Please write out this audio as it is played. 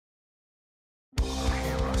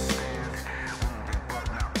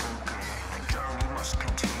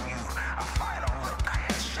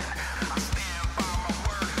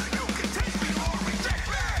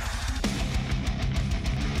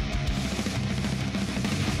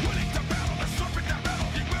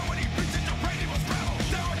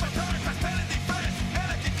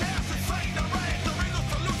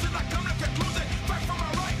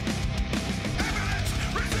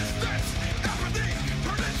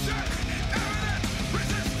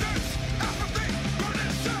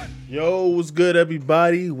Yo, what's good,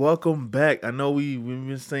 everybody? Welcome back. I know we've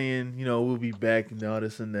been saying, we'll be back and all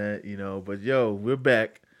this and that, but yo, we're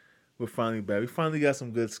back. We're finally back. We finally got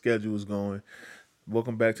some good schedules going.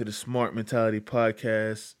 Welcome back to the Smart Mentality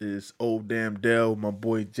Podcast. It's old damn Dell, my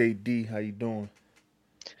boy JD. How you doing?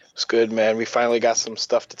 It's good, man. We finally got some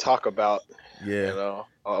stuff to talk about. Yeah,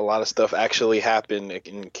 A lot of stuff actually happened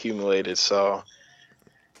and accumulated. So,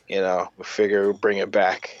 we figure we'll bring it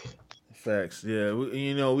back. facts. Yeah,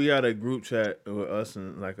 we got a group chat with us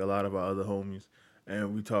and like a lot of our other homies,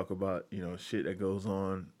 and we talk about shit that goes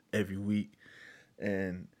on every week.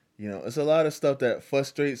 And it's a lot of stuff that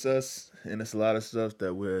frustrates us, and it's a lot of stuff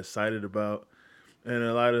that we're excited about, and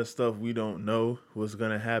a lot of stuff we don't know what's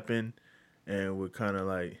gonna happen, and we're kind of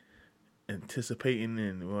like anticipating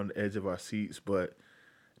and we're on the edge of our seats. But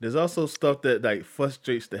there's also stuff that like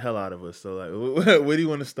frustrates the hell out of us. So like, where do you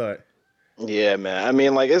want to start? Yeah, man. I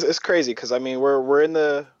mean, like it's crazy because I mean we're in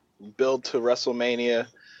the build to WrestleMania.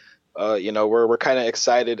 We're kind of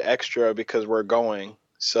excited extra because we're going.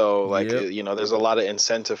 So like Yep. there's a lot of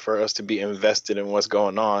incentive for us to be invested in what's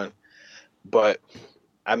going on. But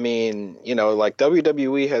I mean, like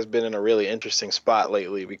WWE has been in a really interesting spot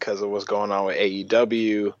lately because of what's going on with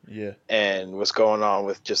AEW Yeah. and what's going on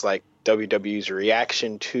with just like WWE's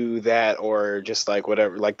reaction to that, or just like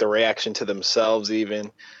whatever, like the reaction to themselves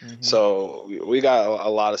even. Hmm. So we got a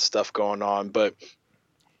lot of stuff going on, but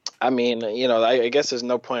I mean, I guess there's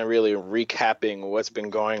no point really recapping what's been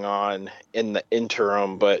going on in the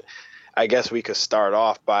interim, but I guess we could start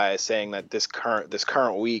off by saying that this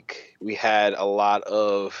current week we had a lot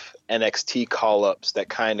of NXT call ups that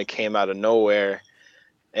kind of came out of nowhere,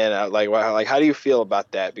 and like how do you feel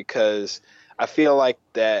about that? Because I feel like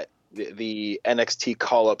that the NXT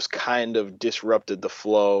call ups kind of disrupted the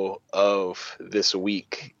flow of this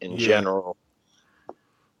week in Yeah. general.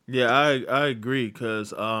 Yeah, I agree because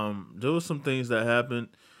there was some things that happened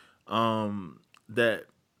that,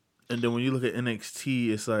 and then when you look at NXT,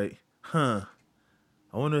 it's like, huh,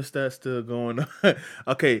 I wonder if that's still going on.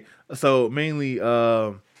 Okay, so mainly,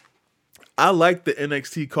 I like the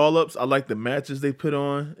NXT call ups. I like the matches they put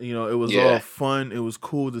on. It was all Yeah. fun. It was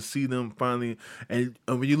cool to see them finally. And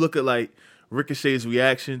when you look at like Ricochet's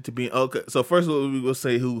reaction to being okay, so first of all, we will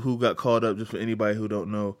say who got called up just for anybody who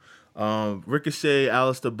don't know. Ricochet,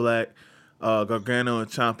 Aleister Black, Gargano, and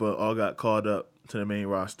Ciampa all got called up to the main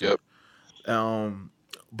roster. Yep.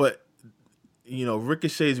 But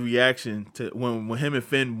Ricochet's reaction to when him and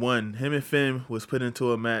Finn won. Him and Finn was put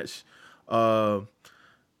into a match uh,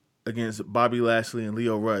 against Bobby Lashley and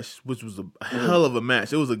Leo Rush, which was a Mhm. hell of a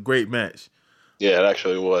match. It was a great match. Yeah, it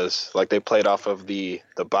actually was. Like they played off of the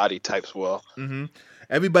body types well. Hmm.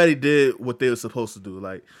 Everybody did what they were supposed to do.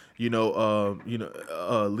 Like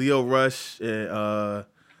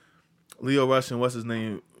Leo Rush and what's his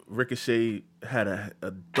name, Ricochet had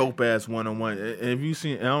a dope ass one on one. And if you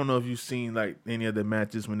seen, I don't know if you've seen like any of the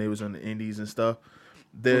matches when they was on the Indies and stuff.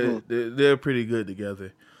 They're Hmm. they're, they're pretty good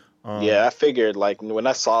together. Yeah, Um, I figured like when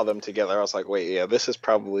I saw them together, I was like, wait, yeah, this is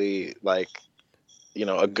probably like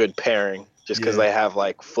a good pairing, just because yeah. they have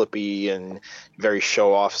like flippy and very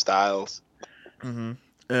show off styles. Hmm.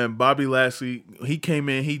 And Bobby Lashley, he came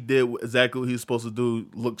in, he did exactly what he was supposed to do.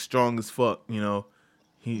 Look strong as fuck,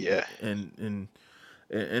 He Yeah. and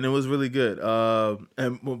it was really good.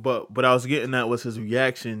 And but I was getting that was his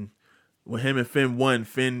reaction when him and Finn won.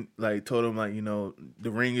 Finn like told him like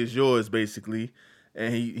the ring is yours basically,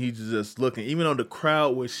 and he just looking. Even though the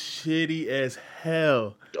crowd was shitty as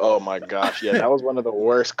hell. Oh my gosh, yeah, that was one of the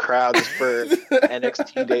worst crowds for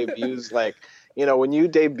NXT debuts. Like, when you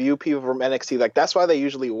debut people from NXT, like that's why they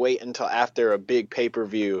usually wait until after a big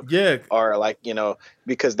pay-per-view, Yeah, or like,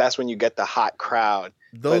 because that's when you get the hot crowd.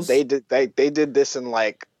 But those they did this in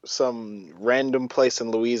like some random place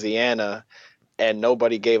in Louisiana, and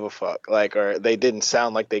nobody gave a fuck. Like, or they didn't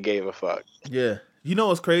sound like they gave a fuck. Yeah. You know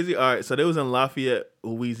what's crazy? All right, so they was in Lafayette,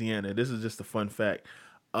 Louisiana. This is just a fun fact.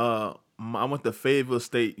 I went to Fayetteville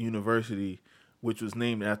State University, which was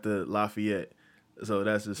named after Lafayette. So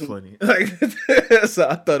that's just funny. Like, so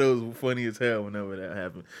I thought it was funny as hell whenever that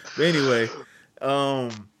happened. But anyway,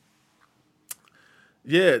 um,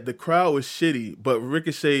 yeah, the crowd was shitty, but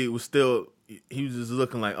Ricochet was still. He was just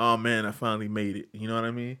looking like, oh man, I finally made it. You know what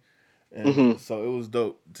I mean? And Hmm. so it was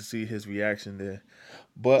dope to see his reaction there.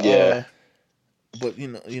 But Yeah.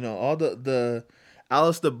 all the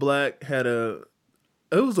Alistair Black had it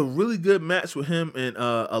was a really good match with him and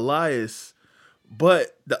Elias.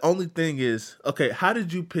 But the only thing is, okay, how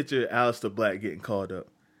did you picture Alistair Black getting called up?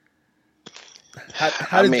 I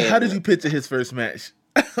How did mean, you picture his first match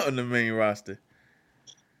on the main roster?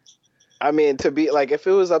 to be like, if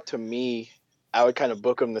it was up to me, I would kind of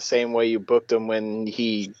book him the same way you booked him when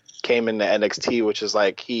he came into NXT, which is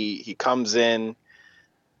like he comes in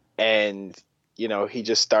and he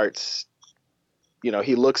just starts.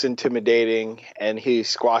 He looks intimidating and he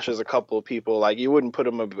squashes a couple of people. Like, you wouldn't put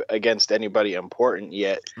him against anybody important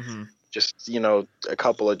yet. Mm-hmm. Just, a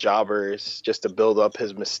couple of jobbers just to build up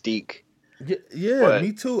his mystique. Yeah,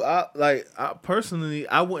 me too. I personally,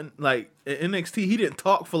 I wouldn't like in NXT. He didn't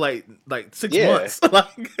talk for like 6 months.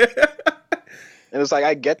 And it's like,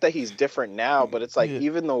 I get that he's different now, but it's like,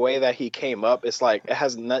 even the way that he came up, it's like, it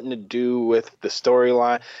has nothing to do with the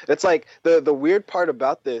storyline. It's like, the weird part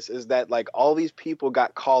about this is that, like, all these people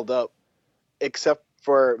got called up, except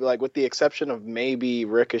for, like, with the exception of maybe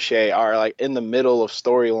Ricochet, are, like, in the middle of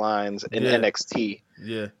storylines in NXT.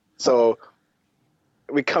 Yeah. So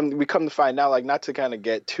we come to find out, like, not to kind of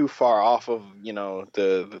get too far off of,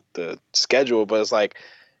 the schedule, but it's like,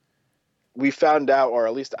 we found out, or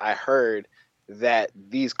at least I heard, that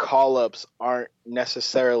these call-ups aren't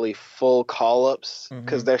necessarily full call-ups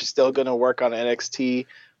because they're still going to work on NXT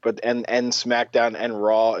and SmackDown and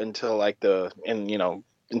Raw until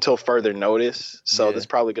until further notice. So that's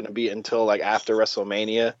probably going to be until like after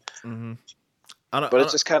WrestleMania. Mm-hmm. But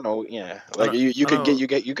it's just kind of like you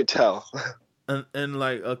could tell. and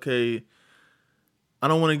like, okay, I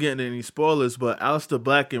don't want to get into any spoilers, but Aleister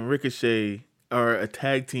Black and Ricochet are a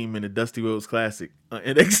tag team in the Dusty Rhodes Classic on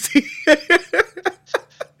NXT.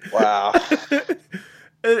 Wow.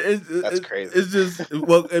 That's crazy. It's just,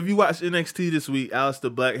 well, if you watch NXT this week,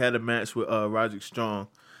 Aleister Black had a match with Roderick Strong.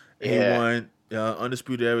 He won.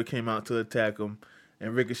 Undisputed Era came out to attack him,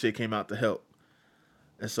 and Ricochet came out to help.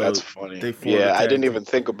 And so that's funny. I didn't even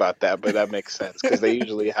think about that, but that makes sense because they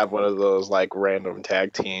usually have one of those like random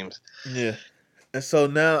tag teams. Yeah. And so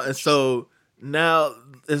now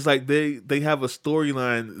it's like they have a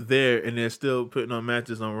storyline there, and they're still putting on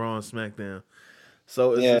matches on Raw and SmackDown.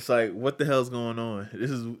 So it's just like, what the hell's going on?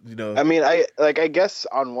 This is, I mean, I guess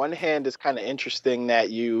on one hand, it's kind of interesting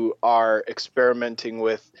that you are experimenting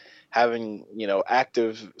with having,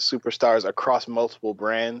 active superstars across multiple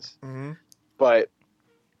brands. Mm-hmm. But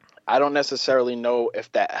I don't necessarily know if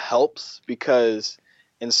that helps because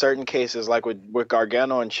in certain cases, like with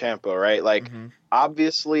Gargano and Ciampa, right? Like,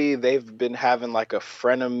 obviously they've been having like a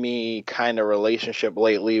frenemy kind of relationship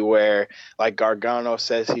lately where like Gargano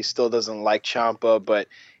says he still doesn't like Ciampa, but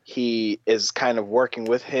he is kind of working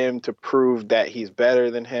with him to prove that he's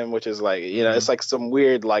better than him, which is like, it's like some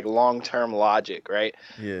weird like long-term logic, right?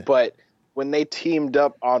 Yeah. But when they teamed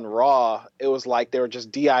up on Raw, it was like they were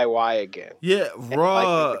just DIY again. Yeah, Raw.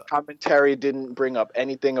 Like, the commentary didn't bring up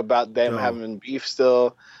anything about them having beef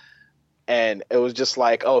still. And it was just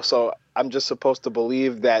like, oh, so I'm just supposed to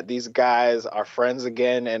believe that these guys are friends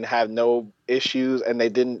again and have no issues and they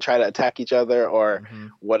didn't try to attack each other or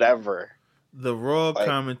whatever. The Raw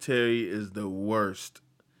commentary is the worst.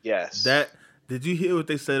 Yes. Did you hear what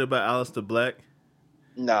they said about Aleister Black?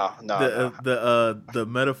 No. The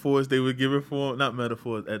metaphors they were giving for him, not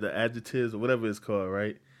metaphors, the adjectives or whatever it's called,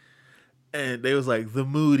 right? And they was like, the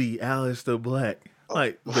moody Aleister Black.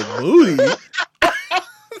 Like, the moody?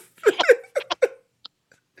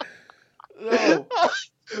 No.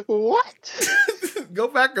 What? Go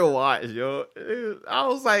back and watch, yo. I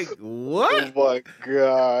was like, what? Oh my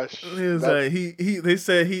gosh. He was like, they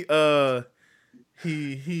said he's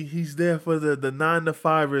there for the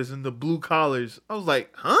 9-to-5ers and the blue collars. I was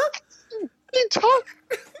like, huh? He talk.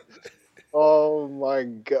 Oh my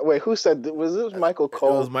god! Wait, who said? Was this Michael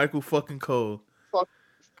Cole? It was Michael fucking Cole.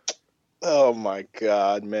 Oh my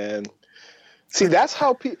god, man! See, that's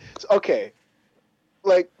how people. Okay,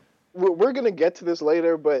 like we're gonna get to this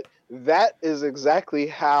later, but that is exactly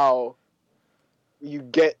how you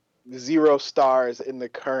get 0 stars in the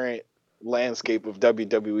current landscape of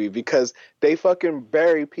WWE because they fucking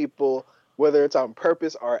bury people, whether it's on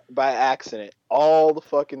purpose or by accident, all the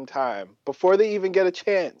fucking time before they even get a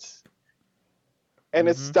chance. And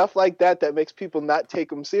it's stuff like that that makes people not take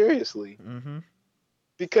them seriously.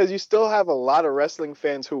 Because you still have a lot of wrestling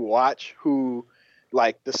fans who watch who,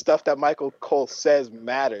 like, the stuff that Michael Cole says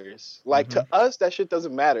matters. Like, to us, that shit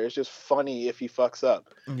doesn't matter. It's just funny if he fucks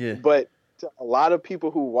up. Yeah. But to a lot of people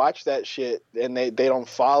who watch that shit and they don't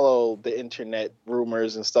follow the internet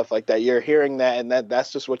rumors and stuff like that, you're hearing that and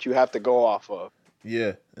that's just what you have to go off of.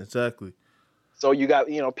 Yeah, exactly. So you got,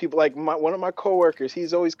 people like one of my coworkers,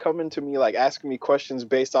 he's always coming to me, like, asking me questions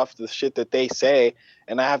based off the shit that they say,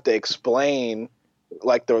 and I have to explain,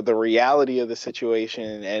 like, the reality of the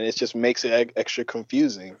situation, and it just makes it extra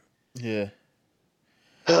confusing. Yeah.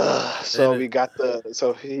 So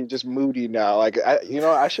so he's just moody now. Like,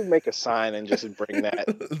 I should make a sign and just bring that.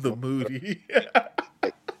 The moody.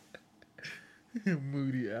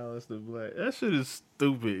 Moody Alistair Black. That shit is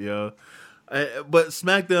stupid, yo. But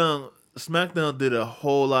SmackDown did a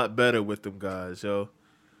whole lot better with them guys, yo.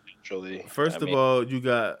 Actually, I First of mean, all, you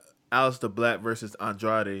got Alistair Black versus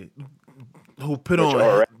Andrade, who put which on.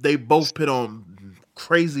 already, They both put on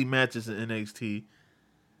crazy matches in NXT.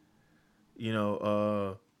 You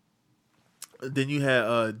know, then you had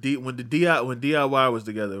when DIY was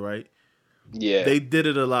together, right? yeah, They did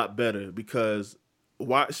it a lot better because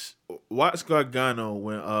watch Gargano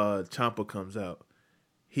when Ciampa comes out.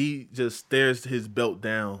 He just stares his belt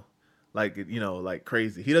down like like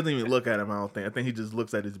crazy. He doesn't even look at him. I don't think. I think he just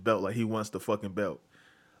looks at his belt like he wants the fucking belt.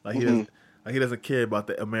 Like he doesn't. Like he doesn't care about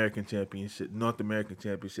the American Championship, North American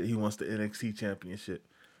Championship. He wants the NXT Championship.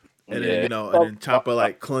 And then yeah. and then Ciampa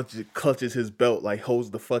like clutches his belt, like holds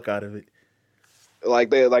the fuck out of it.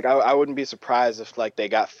 I wouldn't be surprised if like they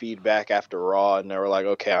got feedback after Raw and they were like,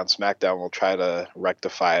 okay, on SmackDown we'll try to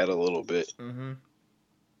rectify it a little bit. Mm-hmm.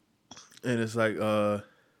 And it's like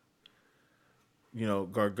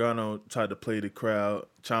Gargano tried to play the crowd.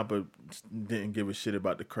 Ciampa didn't give a shit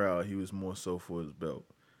about the crowd. He was more so for his belt.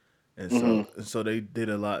 And so they did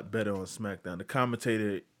a lot better on SmackDown. The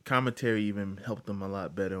commentary even helped them a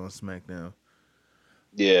lot better on SmackDown.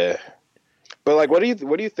 Yeah. But like, what do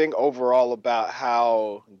you think overall about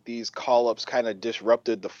how these call-ups kind of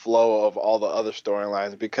disrupted the flow of all the other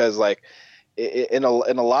storylines? Because like, in a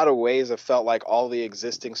lot of ways, it felt like all the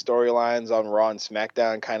existing storylines on Raw and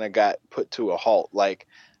SmackDown kind of got put to a halt. Like,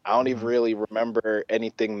 I don't even really remember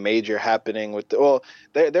anything major happening with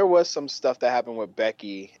there was some stuff that happened with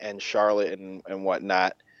Becky and Charlotte and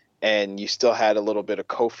whatnot, and you still had a little bit of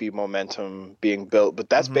Kofi momentum being built, but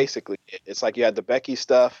that's basically it. It's like you had the Becky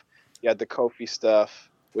stuff, you had the Kofi stuff,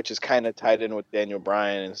 which is kind of tied in with Daniel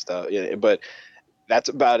Bryan and stuff. Yeah, but that's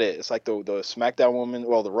about it. It's like the SmackDown woman,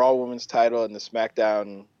 the Raw Women's title and the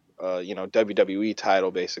SmackDown, WWE title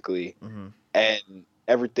basically, and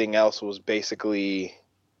everything else was basically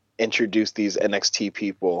introduce these NXT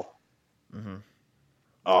people. Yeah,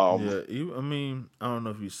 I don't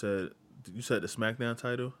know if you said the SmackDown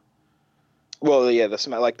title. Well, yeah, the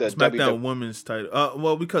SmackDown Women's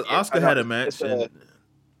title. Because Asuka had a match.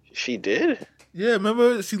 She did? Yeah,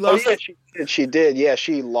 remember she lost. Oh, yeah, she did. Yeah,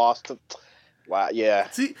 she lost. Wow. Yeah.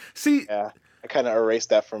 See. Yeah, I kind of erased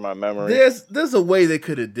that from my memory. There's a way they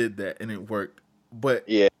could have did that and it worked, but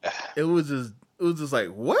yeah, it was just like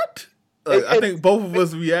what? Like, I think both of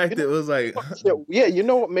us reacted. It was like, yeah. You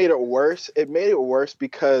know what made it worse? It made it worse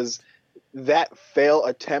because that fail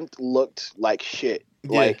attempt looked like shit.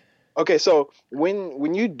 Yeah. Like, okay, so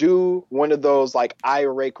when you do one of those like eye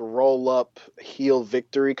rake roll up heel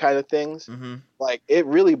victory kind of things, like it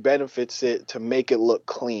really benefits it to make it look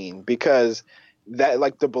clean because that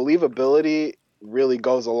like the believability really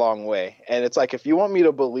goes a long way. And it's like if you want me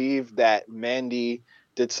to believe that Mandy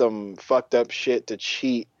did some fucked up shit to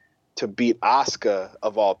cheat to beat Asuka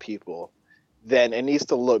of all people, then it needs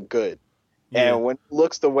to look good. Yeah. And when it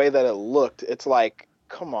looks the way that it looked, it's like,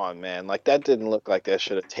 come on, man. Like, that didn't look like that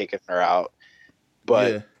should have taken her out.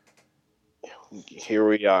 But here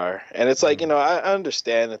we are. And it's like, I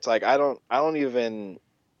understand. It's like, I don't even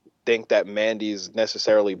think that Mandy's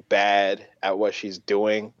necessarily bad at what she's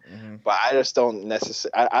doing. But I just don't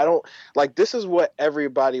necessarily, I don't, like, this is what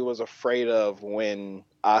everybody was afraid of when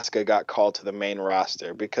Asuka got called to the main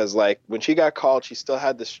roster. Because, like, when she got called, she still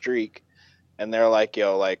had the streak. And they're like,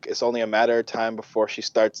 yo, like, it's only a matter of time before she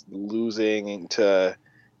starts losing to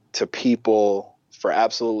people for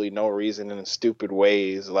absolutely no reason and in stupid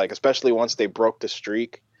ways. Like, especially once they broke the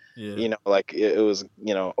streak, like it was,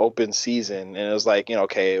 open season. And it was like,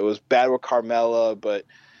 okay, it was bad with Carmella, but,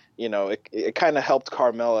 it kind of helped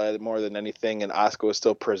Carmella more than anything. And Asuka was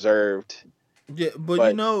still preserved. Yeah, but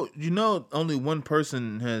only one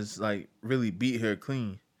person has, like, really beat her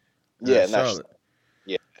clean. Yeah, Charlotte.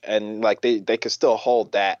 Yeah, and like they could still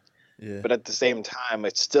hold that, but at the same time,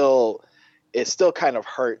 it still kind of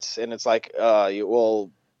hurts, and it's like,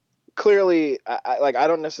 clearly, I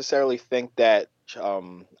don't necessarily think that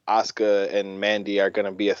Asuka and Mandy are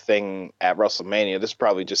gonna be a thing at WrestleMania. This is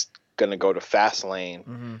probably just gonna go to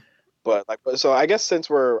Fastlane. But so I guess since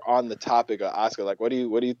we're on the topic of Asuka, like, what do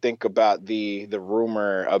you think about the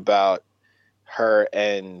rumor about her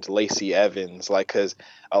and Lacey Evans? Like, because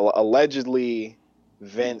allegedly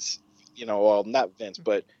Vince, not Vince,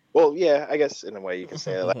 but I guess in a way you can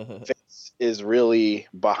say it. Like, Vince is really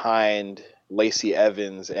behind Lacey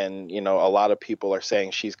Evans, and a lot of people are saying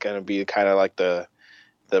she's going to be kind of like the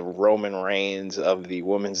Roman Reigns of the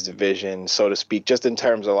women's division, so to speak, just in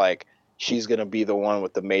terms of like she's going to be the one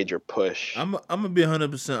with the major push. I'm gonna be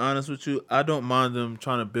 100% honest with you. I don't mind them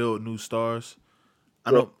trying to build new stars.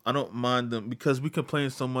 I don't mind them because we complain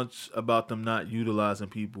so much about them not utilizing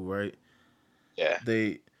people, right? Yeah.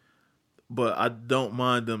 They but I don't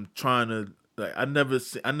mind them trying to like I never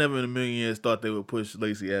in a million years thought they would push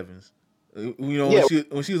Lacey Evans. Yeah,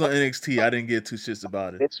 When she was on NXT, I didn't get two shits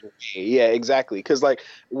about it. it's yeah, exactly. Because like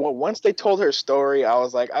once they told her story, I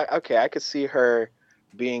was like, okay, I could see her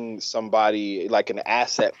being somebody like an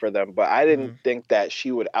asset for them, but I didn't Hmm. think that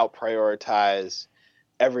she would out prioritize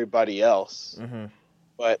everybody else. Hmm.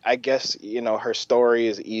 But I guess her story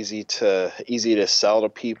is easy to sell to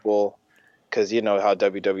people because you know how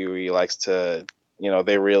WWE likes to,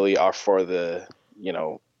 they really are for the you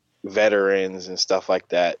know veterans and stuff like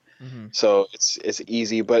that. Hmm. So it's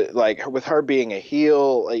easy, but like with her being a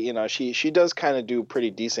heel, like, she does kind of do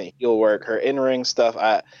pretty decent heel work. Her in ring stuff,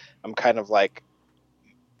 I'm kind of like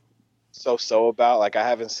so about. Like I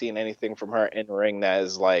haven't seen anything from her in ring that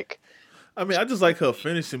is like I mean, I just like her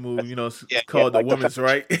finishing move. It's yeah, called the like the women's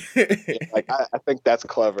right. yeah, like I think that's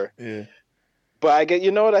clever. Yeah. But I get, you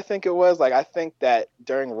know what I think it was? Like I think that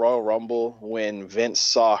during Royal Rumble when Vince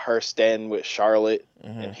saw her stand with Charlotte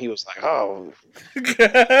Hmm. and he was like, "Oh,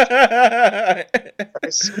 very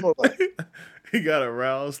similar." He got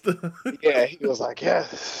aroused. Yeah, he was like,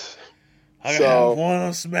 "Yes." I have So one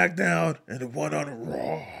on SmackDown and the one on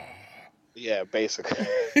Raw. yeah, basically.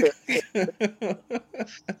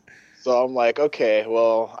 So I'm like, okay,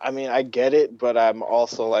 well, I mean, I get it, but I'm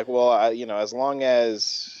also like, well, as long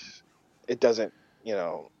as it doesn't, you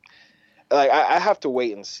know, like I have to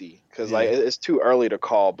wait and see because like Yeah. it's too early to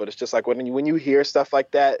call. But it's just like when you hear stuff like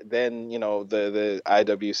that, then the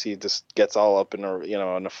IWC just gets all up in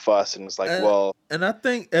a fuss, and it's like, and well, and I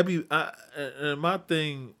think and my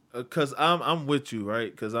thing, cause I'm with you,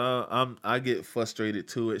 right? Cause I get frustrated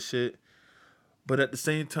too at shit, but at the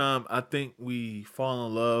same time, I think we fall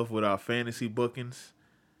in love with our fantasy bookings,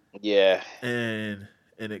 yeah, and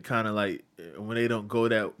it kind of like when they don't go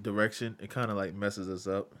that direction, it kind of like messes us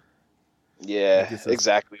up. It yeah, gets us,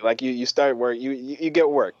 exactly. Like you start work, you get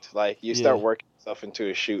worked, like you yeah, start working yourself into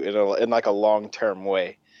a shoot in like a long term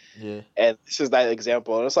way. yeah, And this is that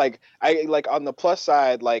example, and it's like I like on the plus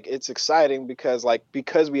side, like it's exciting because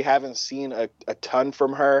we haven't seen a ton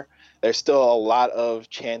from her, there's still a lot of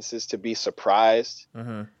chances to be surprised.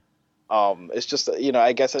 uh-huh. It's just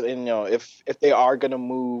I guess if they are gonna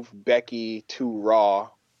move Becky to Raw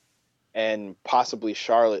and possibly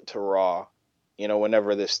Charlotte to Raw,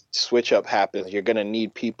 whenever this switch up happens, you're gonna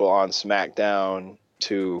need people on SmackDown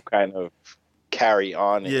to kind of carry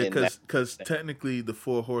on Yeah, in that. cause technically the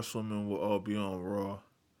four horsewomen will all be on Raw.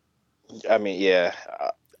 I mean, yeah,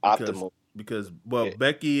 because optimal. well, Yeah.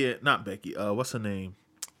 Becky, not Becky, what's her name,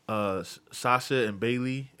 Sasha and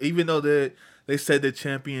Bailey, even though they said the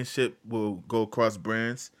championship will go across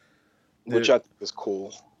brands, Which they I think is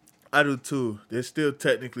cool. I do too, they're still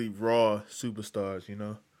technically Raw superstars,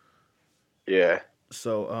 Yeah.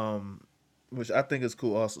 so which I think is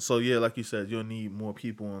cool also. So yeah, like you said, you'll need more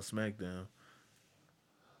people on SmackDown,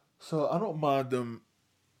 so I don't mind them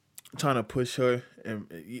trying to push her,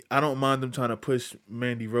 and I don't mind them trying to push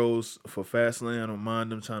Mandy Rose for Fastlane. I don't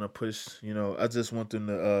mind them trying to push. I just want them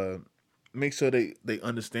to make sure they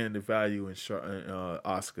understand the value in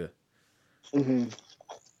Oscar Hmm.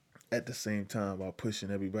 at the same time while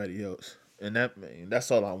pushing everybody else. And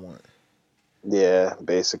that's all I want. Yeah,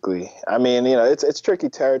 basically. I mean, it's tricky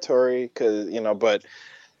territory because but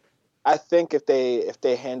I think if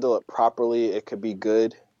they handle it properly, it could be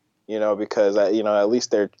good. Because at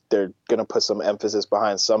least they're gonna put some emphasis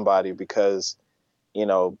behind somebody because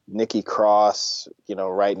Nikki Cross.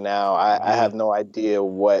 Right now, I Yeah, have no idea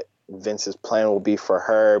what Vince's plan will be for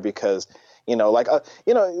her because do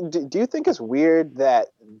you think it's weird that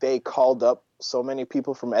they called up so many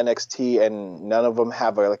people from NXT and none of them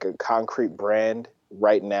have like a concrete brand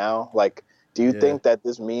right now? Like, do you yeah, think that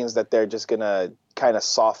this means that they're just gonna kind of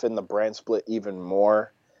soften the brand split even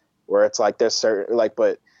more, where it's like there's certain like,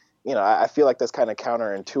 but I feel like that's kind of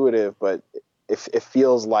counterintuitive, but if it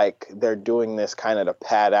feels like they're doing this kind of to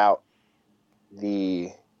pad out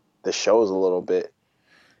the the shows a little bit.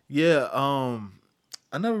 yeah.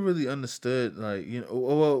 I never really understood like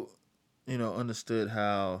well, understood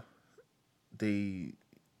how they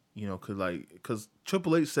could like because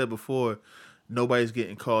Triple H said before nobody's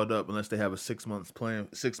getting called up unless they have a 6-month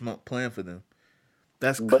plan for them.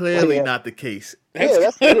 That's But clearly yeah, not the case. yeah,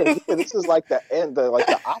 That's that's yeah. This is like the end, like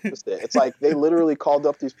the opposite. It's like they literally called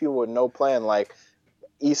up these people with no plan. Like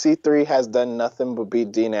EC3 has done nothing but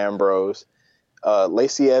beat Dean Ambrose.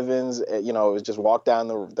 Lacey Evans, was just walked down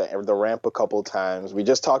the ramp a couple times. We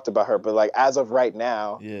just talked about her, but like as of right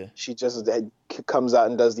now, yeah, she just comes out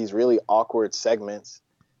and does these really awkward segments.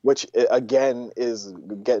 which again is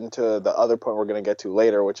getting to the other point we're going to get to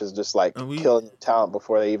later, which is just like And we killing your talent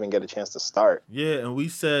before they even get a chance to start. Yeah, and we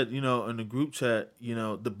said, in the group chat,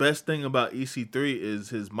 the best thing about EC3 is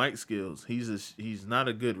his mic skills. He's not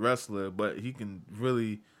a good wrestler, but he can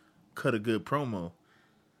really cut a good promo.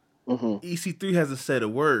 EC3 hasn't said a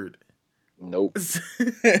word. Nope.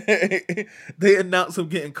 They announced him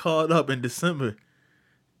getting called up in December.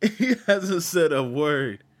 He hasn't said a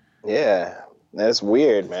word. Yeah, that's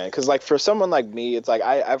weird, man. Because like for someone like me, it's like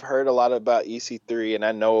I've heard a lot about EC3, and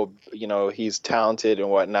I know he's talented and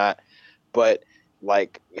whatnot, but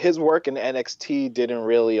like his work in NXT didn't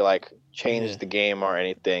really like change the game or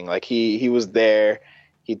anything. Like he was there,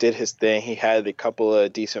 he did his thing, he had a couple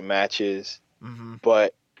of decent matches,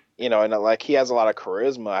 but and like he has a lot of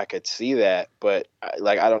charisma. I could see that, but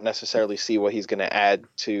like I don't necessarily see what he's gonna add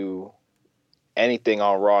to anything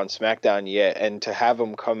on Raw and SmackDown yet. And to have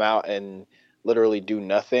him come out and literally do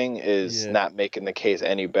nothing is not making the case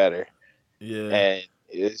any better. Yeah. And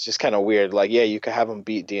it's just kind of weird. Like, yeah, you could have him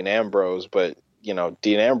beat Dean Ambrose, but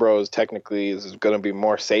Dean Ambrose technically is going to be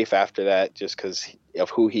more safe after that just because of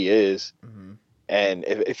who he is. And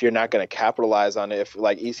if you're not going to capitalize on it, if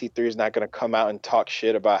like EC3 is not going to come out and talk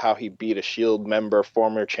shit about how he beat a Shield member,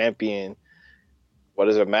 former champion, what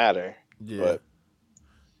does it matter? Yeah. But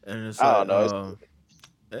and it's I don't know.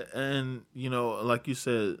 And like you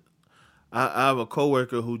said, I have a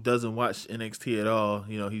coworker who doesn't watch NXT at all.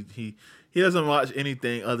 He doesn't watch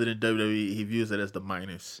anything other than WWE. He views it as the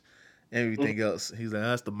minors. Everything else, he's like,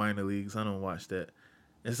 that's the minor leagues. I don't watch that.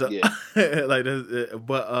 And so,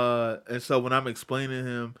 and so when I'm explaining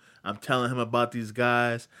him, I'm telling him about these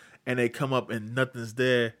guys, and they come up and nothing's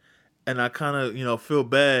there, and I kind of feel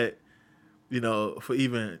bad, for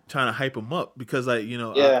even trying to hype him up because I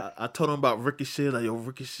told him about Ricochet, like, yo,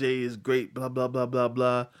 Ricochet is great, blah blah blah blah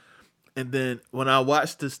blah, and then when I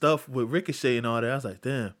watched the stuff with Ricochet and all that, I was like,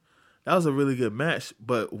 damn, that was a really good match,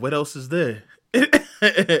 but what else is there?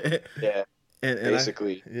 Yeah, and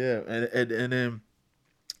basically, and then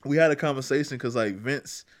we had a conversation because like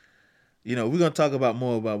Vince, we're gonna talk about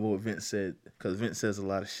more about what Vince said because Vince says a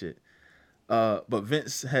lot of shit. But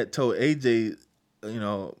Vince had told AJ,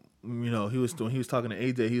 he was talking to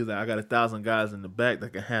AJ. He was like, I got 1,000 guys in the back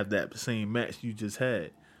that can have that same match you just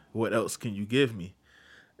had. What else can you give me?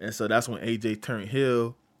 And so that's when AJ turned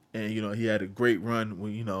heel, and he had a great run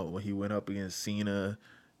when when he went up against Cena.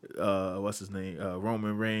 What's his name?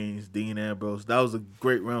 Roman Reigns, Dean Ambrose. That was a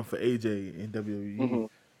great run for AJ in WWE.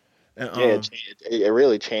 And, it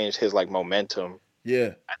really changed his like momentum.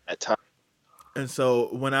 Yeah, at that time. And so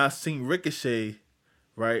when I seen Ricochet,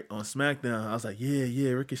 right, on SmackDown, I was like,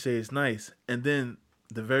 yeah, Ricochet is nice. And then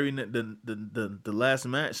the last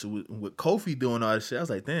match with Kofi doing all this shit, I was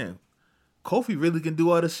like, damn, Kofi really can do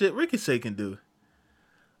all the shit Ricochet can do.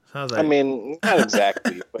 So I was like, I mean, not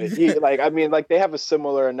exactly, but they have a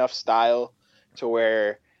similar enough style to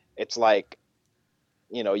where it's like,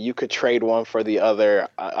 you could trade one for the other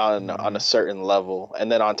on a certain level.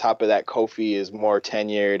 And then on top of that, Kofi is more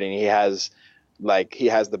tenured and he has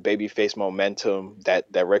the babyface momentum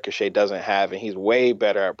that Ricochet doesn't have, and he's way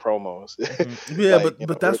better at promos. Yeah,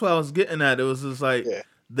 but that's what I was getting at. It was just like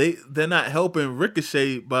they're not helping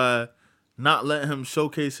Ricochet by not letting him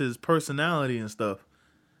showcase his personality and stuff.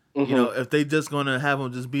 If they just gonna have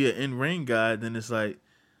him just be an in-ring guy, then it's like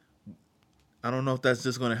I don't know if that's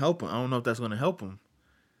just gonna help him. I don't know if that's gonna help him.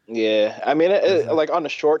 Yeah, I mean, like on the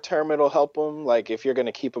short term, it'll help him. Like if you're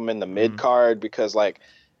gonna keep him in the mid card, because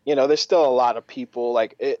there's still a lot of people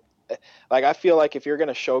like it. Like I feel like if you're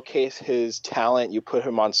gonna showcase his talent, you put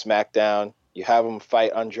him on SmackDown. You have him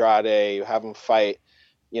fight Andrade. You have him fight,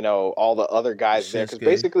 all the other guys Shinsuke, there. Because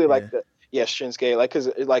basically, Shinsuke. Because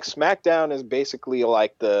SmackDown is basically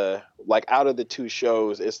out of the two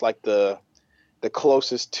shows, it's like the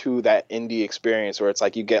closest to that indie experience where it's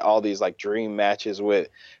like you get all these like dream matches with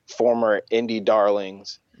former indie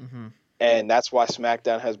darlings. And that's why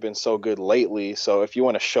SmackDown has been so good lately. So if you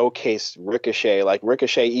want to showcase Ricochet, like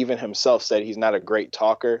Ricochet even himself said he's not a great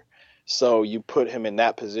talker. So you put him in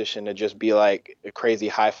that position to just be like a crazy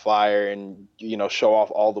high flyer and, show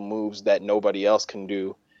off all the moves that nobody else can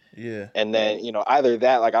do. Yeah. And then, either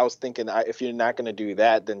that, like I was thinking, if you're not going to do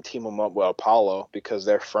that, then team them up with Apollo because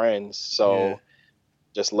they're friends. So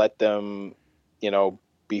just let them,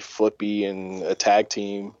 be flippy and a tag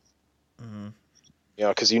team.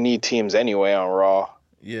 Because you need teams anyway on Raw.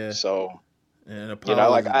 Yeah. So, and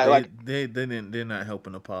Apollo, they're not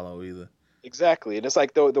helping Apollo either. Exactly. And it's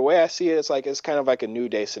like the way I see it, it's like it's kind of like a New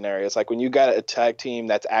Day scenario. It's like when you got a tag team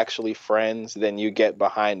that's actually friends, then you get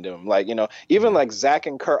behind them. Like, even Yeah. like Zach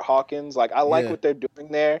and Kurt Hawkins, like I like Yeah. what they're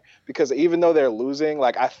doing there because even though they're losing,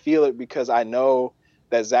 like I feel it because I know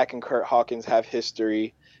that Zach and Kurt Hawkins have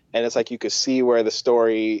history, and it's like you could see where the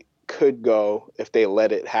story could go if they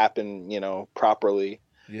let it happen, properly.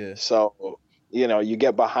 Yeah. So, you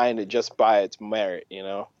get behind it just by its merit.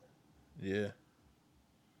 Yeah.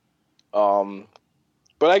 Um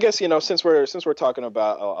But I guess since we're talking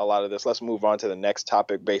about a lot of this, let's move on to the next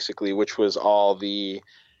topic, basically, which was all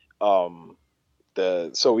um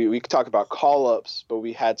so we could talk about call ups, but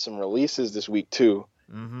we had some releases this week too,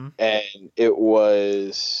 Mm-hmm. and it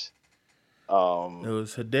was It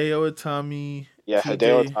was Hideo Itami, yeah,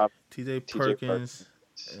 Hideo TJ Itami, TJ TJ Perkins,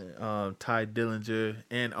 Perkins. Ty Dillinger,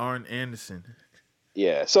 and Arn Anderson.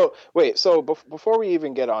 Yeah. So wait. So before we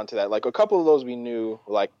even get on to that, like a couple of those we knew,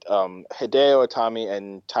 like Hideo Itami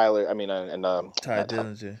and Tyler. I mean, and Ty not Tyler,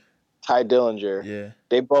 Dillinger. Ty Dillinger. Yeah.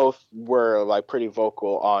 They both were like pretty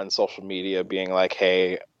vocal on social media, being like,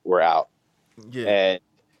 "Hey, we're out." Yeah.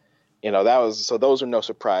 And that was so. Those are no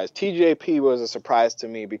surprise. TJP was a surprise to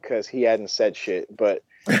me because he hadn't said shit, but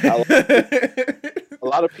a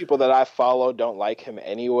lot of people that I follow don't like him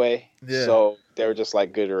anyway. Yeah. So they were just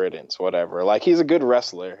like, good riddance, whatever. Like he's a good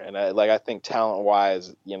wrestler, and I think talent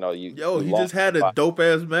wise, he just had a dope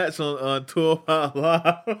ass match on Tour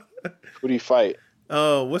Live. Who do you fight?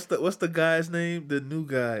 What's the guy's name? The new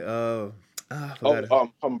guy. I forgot.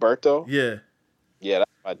 Humberto. Yeah. Yeah,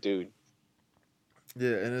 that's my dude.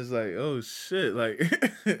 Yeah, and it's like, oh shit! Like,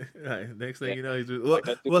 like next thing you know, he's just, Like,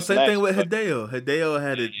 same thing with Hideo. Hideo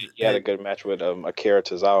had he had a good match with Akira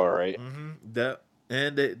Tozawa, right? Mm-hmm, that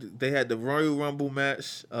and they had the Royal Rumble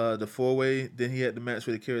match, the 4-way. Then he had the match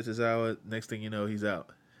with Akira Tozawa. Next thing you know, he's out.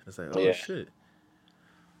 It's like, oh shit.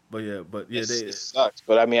 But yeah, it sucks.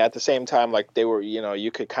 But I mean, at the same time, like they were,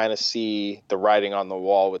 you could kind of see the writing on the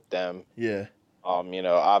wall with them. Yeah.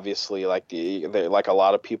 Obviously, like like a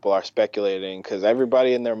lot of people are speculating because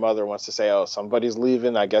everybody and their mother wants to say, "Oh, somebody's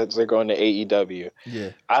leaving. I guess they're going to AEW." Yeah.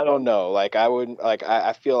 I don't know. Like I wouldn't. Like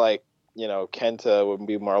I feel like Kenta would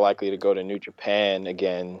be more likely to go to New Japan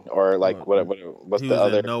again, or like what's the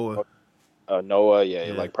other Noah? Noah,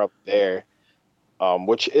 yeah, like probably there.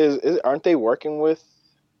 Which is aren't they working with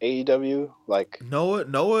AEW? Like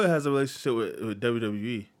Noah has a relationship with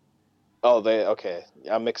WWE. Oh, okay.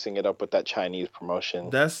 I'm mixing it up with that Chinese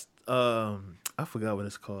promotion. That's I forgot what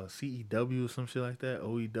it's called. CEW or some shit like that.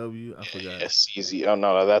 OEW. I forgot. Yeah, CZ. Oh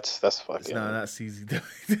no, that's fucking. It's not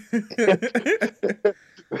CZW.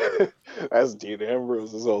 That's Dean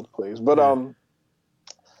Ambrose's old place. But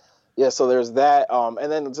yeah. So there's that.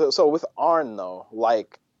 And then so with Arn though,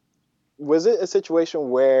 like, was it a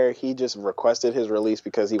situation where he just requested his release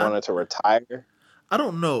because he wanted to retire? I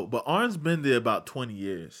don't know, but Arn's been there about 20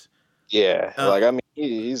 years. Yeah, like I mean,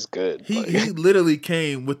 he's good. He literally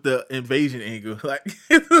came with the invasion angle. Like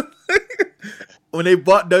when they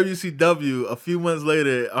bought WCW, a few months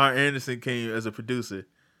later, Arn Anderson came as a producer.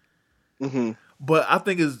 Mm-hmm. But I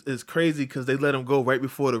think it's crazy because they let him go right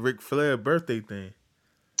before the Ric Flair birthday thing.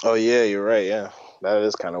 Oh yeah, you're right. Yeah, that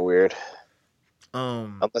is kind of weird.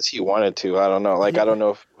 Unless he wanted to, I don't know. Like I don't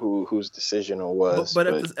know whose decision it was. But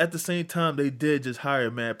at the same time, they did just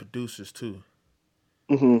hire mad producers too.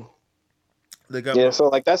 Mm-hmm. So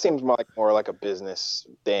like that seems more like a business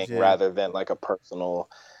thing rather than like a personal.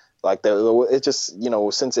 Like it just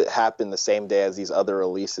since it happened the same day as these other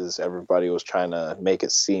releases, everybody was trying to make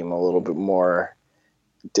it seem a little bit more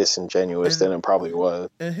disingenuous than it probably was.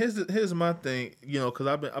 And here's my thing, because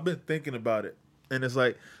I've been thinking about it, and it's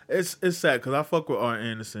like it's sad because I fuck with Arn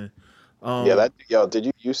Anderson.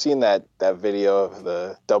 Did you seen that video of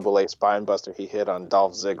the AA spine buster he hit on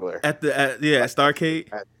Dolph Ziggler at Starrcade?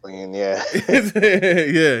 Clean, yeah.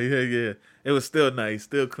 yeah. It was still nice,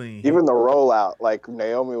 still clean. Even the rollout, like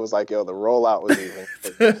Naomi was like, "Yo, the rollout was even."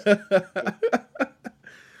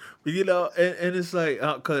 And it's like,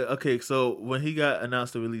 okay, so when he got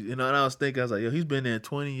announced the release, and I was thinking, I was like, yo, he's been there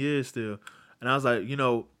 20 years still, and I was like,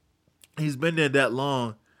 he's been there that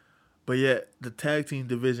long. But yet, the tag team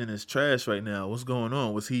division is trash right now. What's going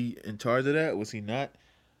on? Was he in charge of that? Was he not?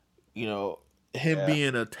 Him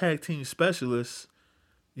being a tag team specialist,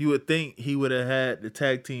 you would think he would have had the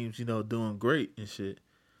tag teams, doing great and shit.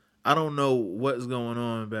 I don't know what's going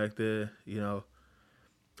on back there.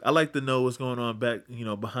 I like to know what's going on back,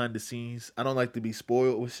 behind the scenes. I don't like to be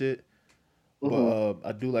spoiled with shit. But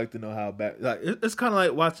I do like to know how back. Like it's kind of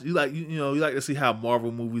like watch. You like you like to see how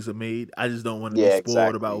Marvel movies are made. I just don't want to be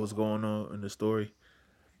spoiled about what's going on in the story.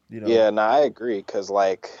 Yeah, no, I agree because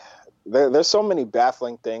like there's so many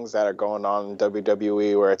baffling things that are going on in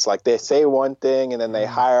WWE where it's like they say one thing and then they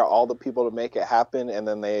hire all the people to make it happen, and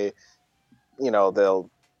then they'll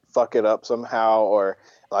fuck it up somehow, or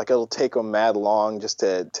like it'll take them mad long just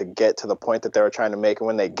to get to the point that they were trying to make. And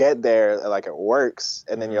when they get there, like it works,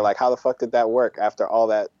 and then you're like, how the fuck did that work after all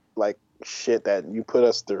that like shit that you put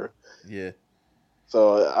us through? Yeah.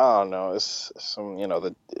 So I don't know. It's some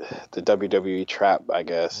the WWE trap, I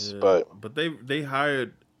guess. Yeah. But they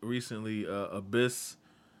hired recently Abyss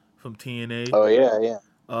from TNA. Oh yeah.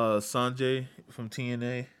 Sanjay from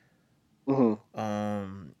TNA.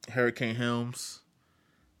 Hurricane Helms.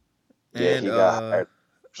 Yeah, And he got hired.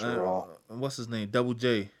 What's his name? Double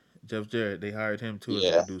J, Jeff Jarrett. They hired him too as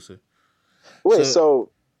a producer. Wait, so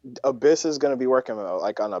Abyss is going to be working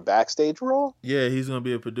like on a backstage role? Yeah, he's going to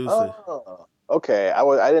be a producer. Oh, okay.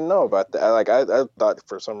 I didn't know about that. Like I thought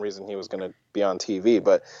for some reason he was going to be on TV,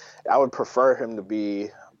 but I would prefer him to be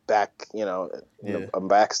back, a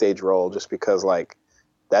backstage role, just because like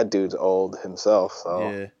that dude's old himself. So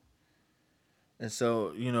yeah. And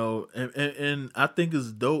so and I think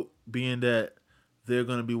it's dope being that they're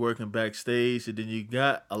going to be working backstage, and then you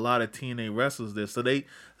got a lot of TNA wrestlers there.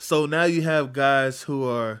 So now you have guys who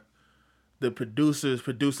are the producers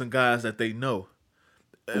producing guys that they know.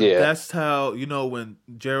 And that's how when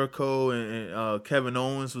Jericho and Kevin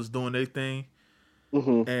Owens was doing their thing,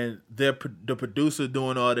 and the producer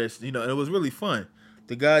doing all this, and it was really fun.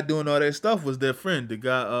 The guy doing all that stuff was their friend. The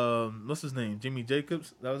guy, what's his name? Jimmy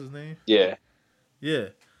Jacobs. That was his name. Yeah. Yeah.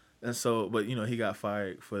 And so, but he got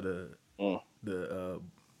fired for the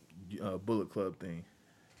Bullet Club thing.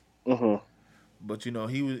 But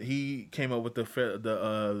he came up with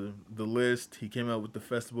the list. He came up with the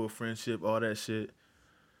Festival of Friendship, all that shit.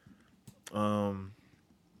 And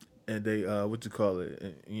they what you call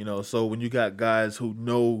it? So when you got guys who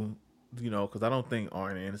know, because I don't think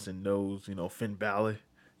Arn Anderson knows, Finn Balor.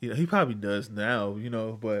 He probably does now,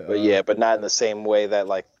 but not in the same way that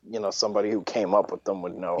like somebody who came up with them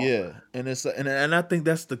would know. Yeah, and it's and I think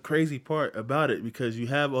that's the crazy part about it, because you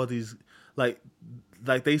have all these like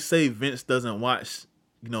they say Vince doesn't watch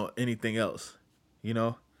anything else,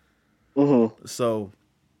 So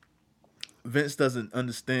Vince doesn't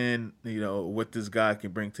understand what this guy can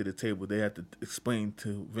bring to the table. They have to explain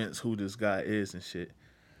to Vince who this guy is and shit.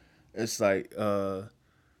 It's like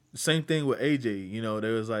same thing with AJ.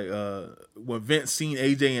 There was like when Vince seen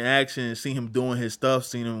AJ in action and seen him doing his stuff,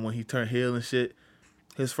 seen him when he turned heel and shit,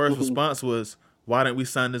 his first response was, why didn't we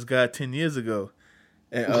sign this guy 10 years ago?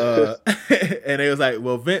 And and they was like,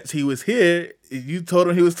 well, Vince, he was here, you told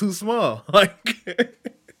him he was too small. Like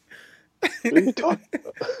what are you talking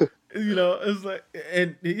about? It's like,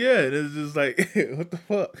 and yeah, it's just like what the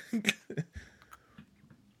fuck.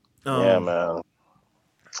 Yeah, man.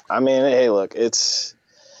 I mean, hey, look, it's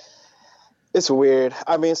weird.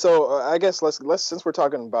 I mean, so I guess let's since we're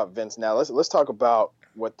talking about Vince now, let's talk about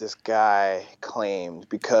what this guy claimed,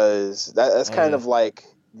 because that's kind of like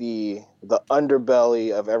the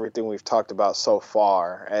underbelly of everything we've talked about so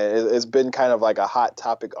far, and it's been kind of like a hot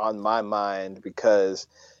topic on my mind because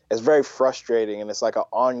it's very frustrating and it's like an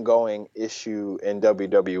ongoing issue in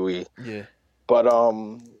WWE. Yeah. But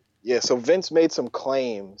so Vince made some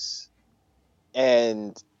claims,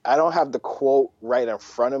 and I don't have the quote right in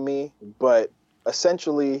front of me, but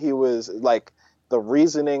essentially he was like, the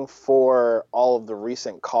reasoning for all of the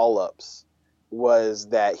recent call-ups was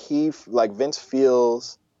that Vince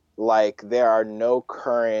feels like there are no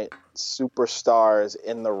current superstars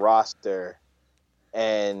in the roster,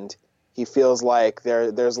 and he feels like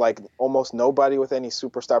there's like almost nobody with any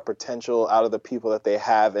superstar potential out of the people that they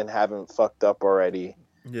have and haven't fucked up already.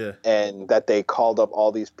 Yeah. And that they called up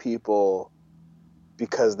all these people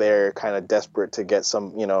because they're kind of desperate to get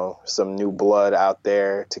some new blood out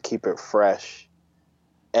there to keep it fresh.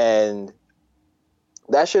 And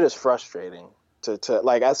that shit is frustrating to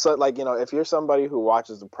like, if you're somebody who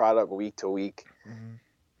watches the product week to week,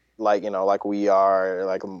 like we are,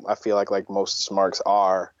 like I feel like most smarks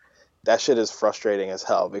are, that shit is frustrating as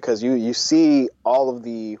hell, because you see all of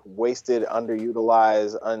the wasted,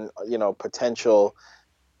 underutilized, potential,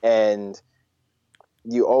 and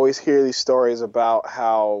you always hear these stories about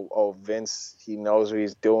how, Vince, he knows what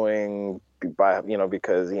he's doing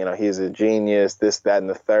because he's a genius, this, that, and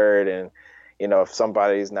the third, and if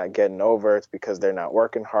somebody's not getting over, it's because they're not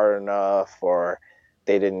working hard enough, or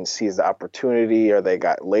they didn't seize the opportunity, or they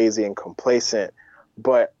got lazy and complacent.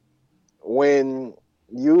 But when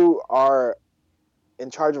you are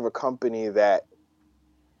in charge of a company that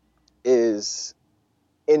is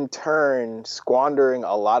in turn squandering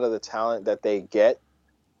a lot of the talent that they get,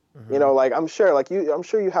 like I'm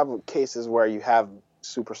sure you have cases where you have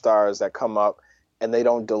superstars that come up and they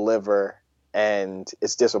don't deliver and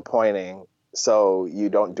it's disappointing, so you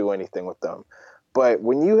don't do anything with them. But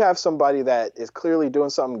when you have somebody that is clearly doing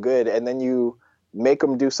something good and then you make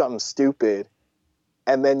them do something stupid,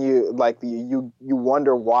 and then you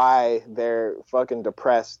wonder why they're fucking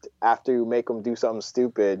depressed after you make them do something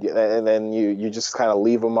stupid, and then you just kind of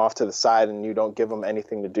leave them off to the side and you don't give them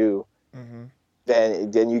anything to do. Mm-hmm.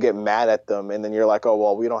 Then you get mad at them, and then you're like, oh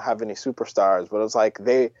well, we don't have any superstars. But it's like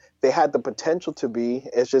they had the potential to be.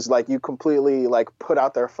 It's just like you completely like put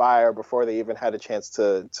out their fire before they even had a chance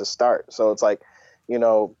to start. So it's like, you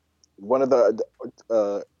know, one of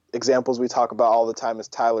the examples we talk about all the time is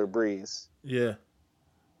Tyler Breeze. Yeah.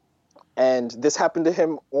 And this happened to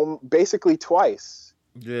him basically twice.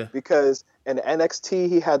 Yeah. Because in NXT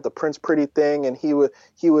he had the Prince Pretty thing, and he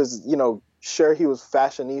was you know, sure, he was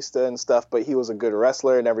fashionista and stuff, but he was a good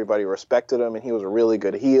wrestler and everybody respected him, and he was a really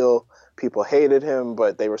good heel. People hated him,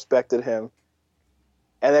 but they respected him.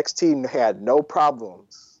 NXT had no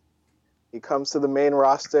problems. He comes to the main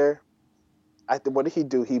roster. What did he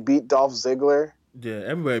do? He beat Dolph Ziggler. Yeah,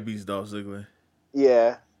 everybody beats Dolph Ziggler.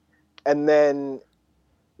 Yeah. And then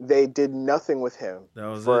they did nothing with him. That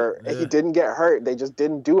was it. Yeah. He didn't get hurt. They just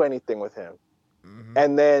didn't do anything with him. Mm-hmm.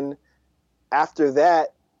 And then after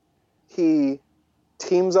that, he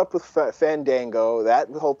teams up with Fandango. That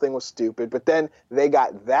whole thing was stupid. But then they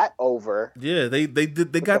got that over. Yeah, they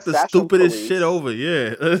got the stupidest police, shit over.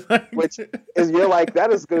 Yeah, which is, you're like,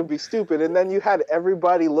 that is going to be stupid. And then you had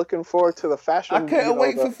everybody looking forward to the fashion. I can't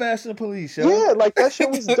wait for Fashion Police. Yo. Yeah, like that shit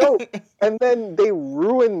was dope. And then they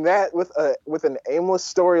ruined that with an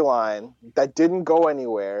aimless storyline that didn't go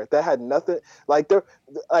anywhere. That had nothing. Like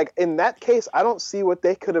in that case, I don't see what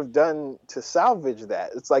they could have done to salvage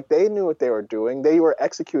that. It's like they knew what they were doing. They were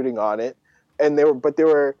executing on it, and they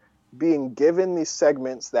were being given these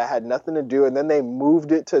segments that had nothing to do, and then they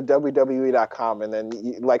moved it to WWE.com, and then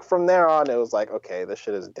like from there on, it was like, okay, this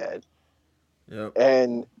shit is dead. Yep.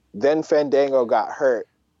 And then Fandango got hurt,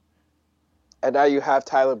 and now you have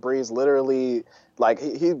Tyler Breeze literally, like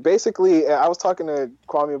he basically, I was talking to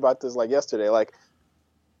Kwame about this like yesterday, like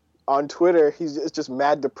on Twitter, it's just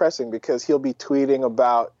mad depressing because he'll be tweeting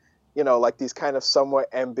about, you know, like these kind of somewhat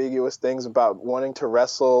ambiguous things about wanting to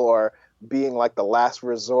wrestle or being like the last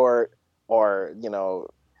resort, or, you know,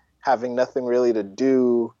 having nothing really to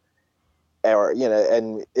do, or, you know,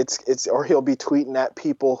 and it's or he'll be tweeting at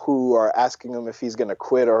people who are asking him if he's going to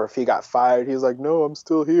quit or if he got fired. He's like, no, I'm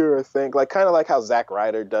still here, I think. Like kind of like how Zack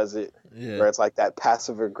Ryder does it, where it's like that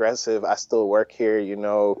passive aggressive, I still work here, you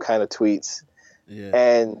know, kind of tweets. Yeah.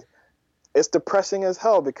 And it's depressing as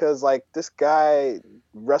hell because like this guy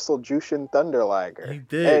wrestled Jushin Thunder Liger. He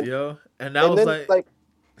did, yo. And that was like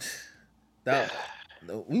that,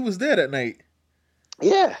 we was there that night.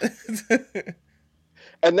 Yeah.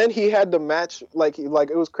 And then he had the match, like it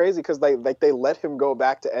was crazy because they let him go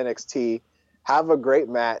back to NXT, have a great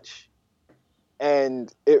match,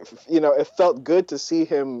 and it felt good to see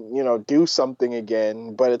him, you know, do something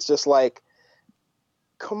again. But it's just like,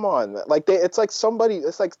 come on, like it's like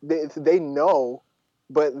they know,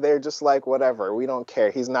 but they're just like, whatever, we don't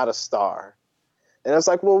care. He's not a star, and it's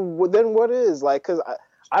like, well, then what is, like? Because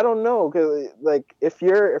I don't know, because like if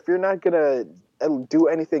you're not gonna do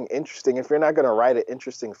anything interesting, if you're not gonna write an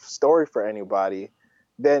interesting story for anybody,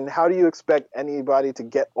 then how do you expect anybody to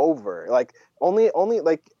get over? Like only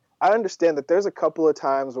like I understand that there's a couple of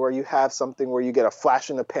times where you have something where you get a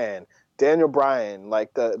flash in the pan. Daniel Bryan,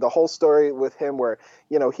 like the whole story with him where,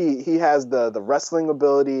 you know, he has the wrestling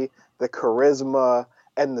ability, the charisma,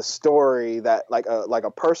 and the story that like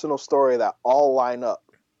a personal story that all line up.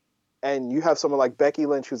 And you have someone like Becky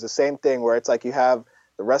Lynch who's the same thing, where it's like you have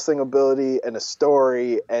the wrestling ability and the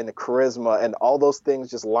story and the charisma and all those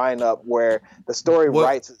things just line up where the story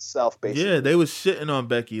writes itself, basically. Yeah, they was shitting on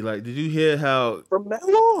Becky. Like, did you hear how from that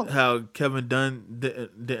long how Kevin Dunn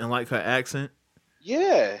didn't like her accent?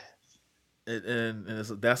 Yeah. And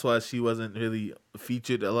that's why she wasn't really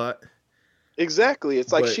featured a lot. Exactly.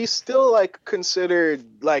 It's like she's still like considered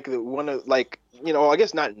like one of, like, you know, I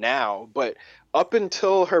guess not now, but up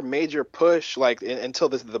until her major push, like until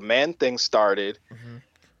the man thing started, mm-hmm.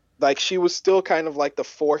 like she was still kind of like the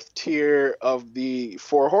fourth tier of the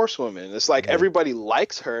Four Horsewomen. It's like everybody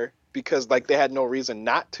likes her because like they had no reason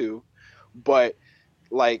not to, but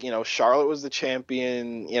like, you know, Charlotte was the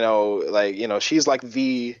champion, you know, like, you know, she's like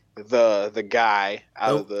the guy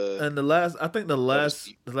out of the. And the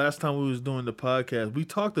last time we was doing the podcast, we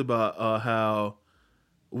talked about how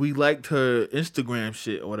we liked her Instagram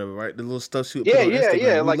shit or whatever, right? The little stuff she would put on Instagram.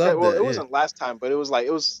 Yeah. Like, well, it wasn't last time, but it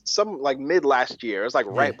was some like mid last year. It was like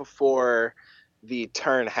right before the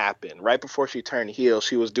turn happen. Right before she turned heel,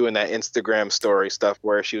 she was doing that Instagram story stuff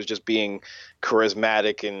where she was just being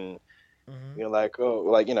charismatic and like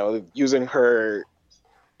using her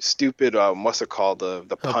stupid what's it called, the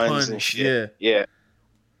Her puns and puns, shit. yeah.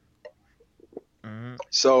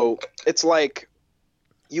 So it's like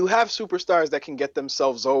you have superstars that can get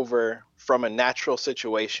themselves over from a natural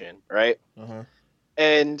situation, right?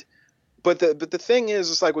 And but the thing is,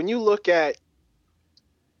 it's like when you look at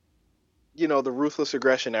the ruthless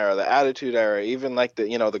aggression era, the attitude era, even like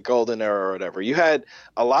the golden era or whatever, you had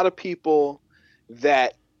a lot of people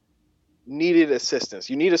that needed assistance.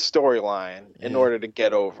 You need a storyline in order to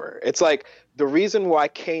get over. It's like the reason why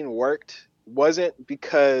Kane worked wasn't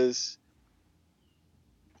because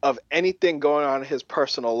of anything going on in his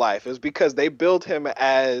personal life. It was because they built him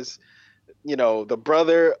as the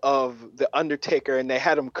brother of the Undertaker, and they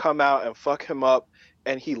had him come out and fuck him up,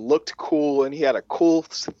 and he looked cool, and he had a cool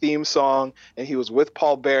theme song, and he was with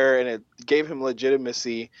Paul Bearer, and it gave him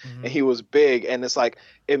legitimacy, and he was big, and it's like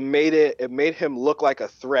it made him look like a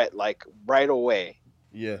threat, like right away.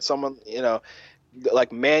 Yeah. Someone,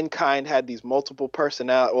 like Mankind had these multiple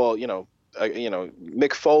personality. Well,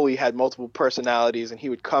 Mick Foley had multiple personalities, and he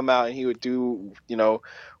would come out and he would do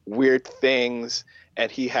weird things, and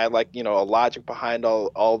he had like a logic behind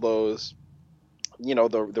all those.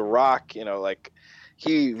 The Rock, like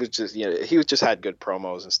he was just just had good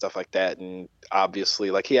promos and stuff like that, and obviously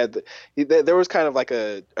like there was kind of like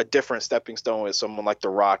a different stepping stone with someone like The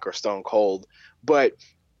Rock or Stone Cold, but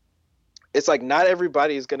it's like not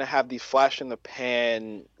everybody is gonna have these flash in the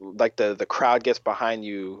pan, like the crowd gets behind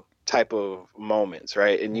you type of moments,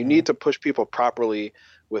 right? And you need to push people properly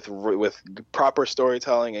with proper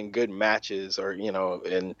storytelling and good matches, or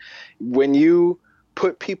and when you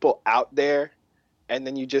put people out there and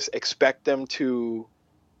then you just expect them to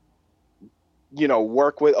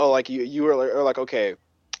work with like you are like, okay,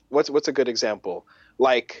 what's a good example?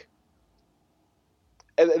 Like,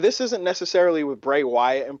 this isn't necessarily with Bray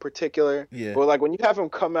Wyatt in particular, but like when you have him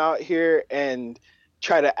come out here and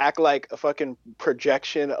try to act like a fucking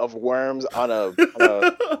projection of worms on a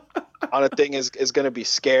thing is going to be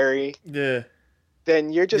scary. Yeah.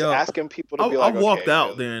 Then you're just asking people to be like, I walked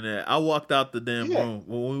out there in that. I walked out the damn room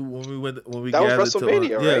when we that gathered was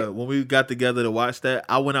WrestleMania, right? Yeah, when we got together to watch that,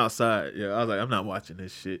 I went outside. Yeah, I was like, I'm not watching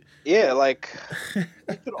this shit. Yeah, like,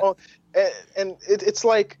 and it's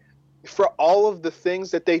like, for all of the things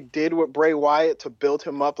that they did with Bray Wyatt to build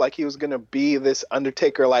him up like he was going to be this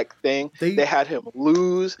Undertaker-like thing, they had him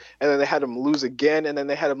lose, and then they had him lose again, and then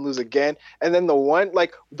they had him lose again. And then the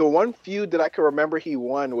one feud that I can remember he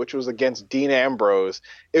won, which was against Dean Ambrose,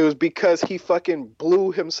 it was because he fucking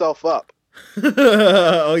blew himself up.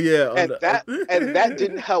 Oh, yeah. And that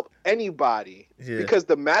didn't help anybody because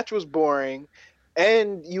the match was boring,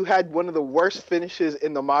 and you had one of the worst finishes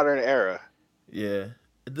in the modern era. Yeah.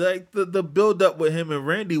 Like the build up with him and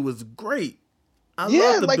Randy was great. I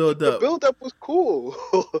love the build up. The build up was cool.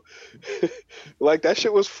 Like that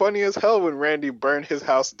shit was funny as hell when Randy burned his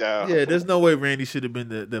house down. Yeah, there's no way Randy should have been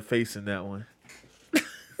the face in that one.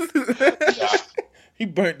 He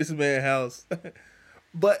burnt this man's house.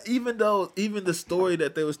 But even the story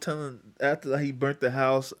that they was telling after he burnt the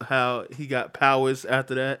house, how he got powers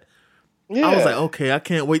after that, I was like, okay, I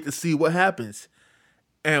can't wait to see what happens.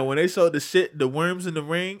 And when they showed the worms in the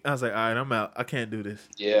ring, I was like, all right, I'm out. I can't do this.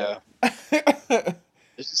 Yeah.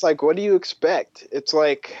 It's just like, what do you expect? It's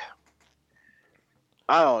like,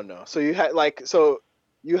 I don't know. So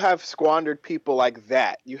you have squandered people like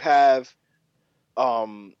that. You have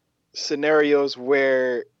scenarios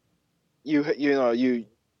where you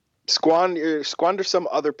squander some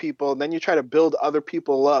other people, and then you try to build other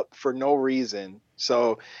people up for no reason.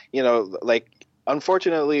 So, like,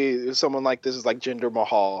 unfortunately, someone like this is like Jinder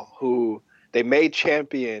Mahal, who they made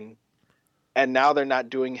champion, and now they're not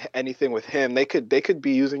doing anything with him. They could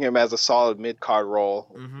be using him as a solid mid-card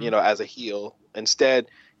role, as a heel. Instead,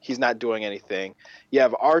 he's not doing anything. You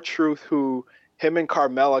have R-Truth, who him and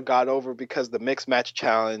Carmella got over because the mixed match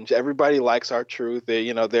challenge. Everybody likes R-Truth.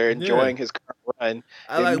 They're enjoying his current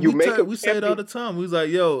run. We say it all the time. We was like,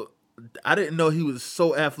 yo, I didn't know he was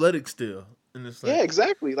so athletic still. And it's like, yeah,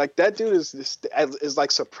 exactly. Like that dude is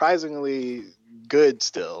like surprisingly good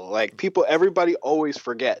still. Like everybody always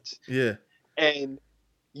forgets. Yeah. And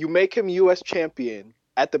you make him U.S. champion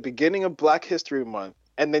at the beginning of Black History Month,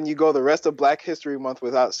 and then you go the rest of Black History Month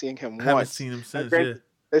without seeing him once. I haven't seen him since.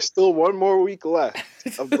 There's still one more week left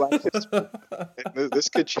of Black History Month. This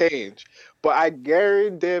could change, but I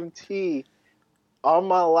guarantee on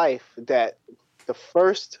my life that the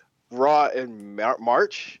first Raw in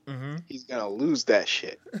March, he's gonna lose that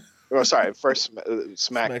shit. Oh, sorry, first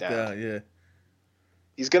SmackDown. Yeah.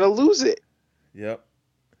 he's gonna lose it. Yep.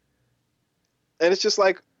 And it's just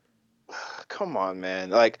like, come on, man.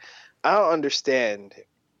 Like, I don't understand.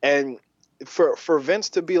 And for Vince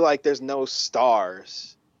to be like, there's no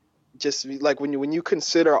stars, just like when you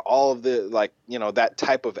consider all of the, like, you know, that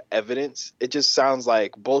type of evidence, it just sounds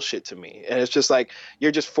like bullshit to me. And it's just like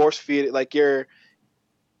you're just force feeding, like you're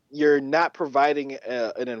not providing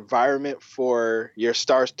an environment for your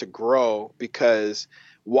stars to grow, because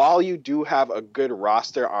while you do have a good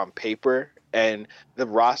roster on paper, and the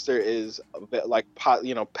roster is a bit like,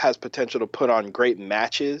 you know, has potential to put on great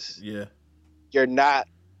matches, Yeah. you're not,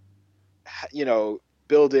 you know,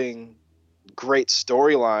 building great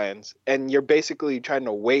storylines, and you're basically trying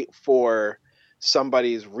to wait for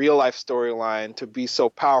somebody's real life storyline to be so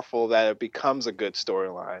powerful that it becomes a good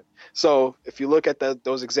storyline. So if you look at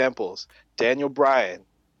those examples, Daniel Bryan,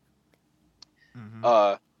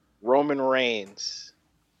 Mm-hmm. Roman Reigns,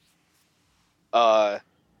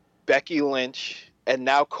 Becky Lynch, and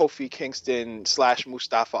now Kofi Kingston /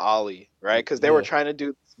 Mustafa Ali, right? Because they were Yeah. trying to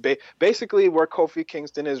do basically where Kofi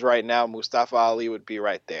Kingston is right now, Mustafa Ali would be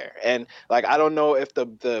right there. And like, I don't know if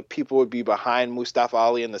the people would be behind Mustafa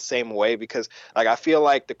Ali in the same way, because like, I feel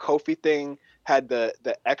like the Kofi thing had the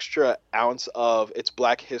extra ounce of it's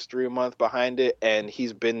Black History Month behind it, and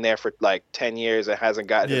he's been there for like 10 years and hasn't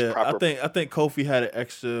gotten his Yeah. I proper. think Kofi had an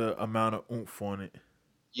extra amount of oomph on it.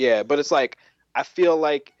 Yeah, but it's like, I feel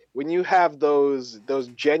like when you have those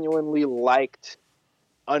genuinely liked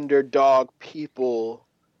underdog people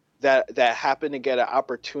that happen to get an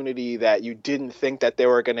opportunity that you didn't think that they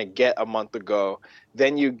were going to get a month ago,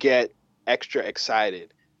 then you get extra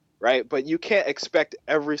excited, right? But you can't expect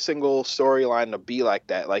every single storyline to be like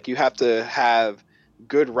that. Like, you have to have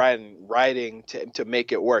good writing to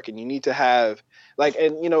make it work, and you need to have, like,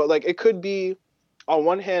 and you know, like, it could be, on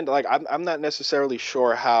one hand, like, I'm not necessarily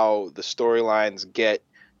sure how the storylines get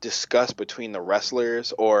discussed between the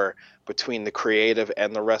wrestlers or between the creative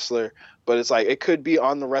and the wrestler, but it's like it could be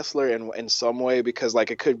on the wrestler in some way, because like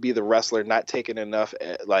it could be the wrestler not taking enough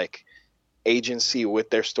like agency with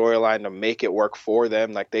their storyline to make it work for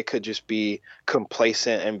them. Like, they could just be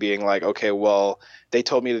complacent and being like, okay, well, they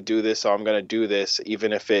told me to do this, so I'm going to do this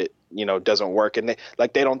even if it, you know, doesn't work. And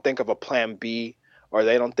they don't think of a plan B, or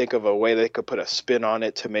they don't think of a way they could put a spin on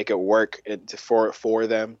it to make it work for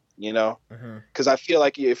them, you know? Mm-hmm. Because I feel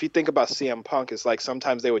like if you think about CM Punk, it's like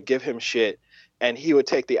sometimes they would give him shit, and he would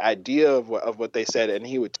take the idea of what they said, and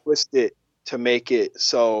he would twist it to make it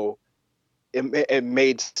so it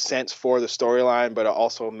made sense for the storyline, but it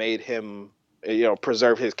also made him, you know,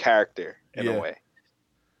 preserve his character in a Yeah. way.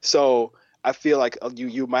 So I feel like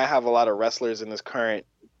you might have a lot of wrestlers in this current,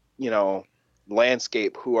 you know,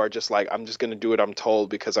 landscape who are just like, I'm just going to do what I'm told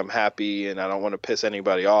because I'm happy and I don't want to piss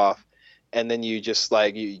anybody off. And then you just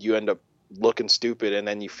like, you end up looking stupid, and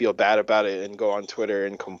then you feel bad about it and go on Twitter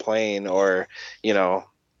and complain, or, you know,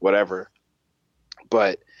 whatever.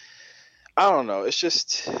 But I don't know. It's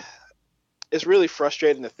just, it's really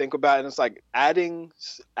frustrating to think about. And it's like adding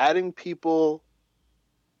people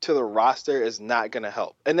to the roster is not going to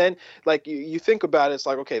help. And then like you think about it, it's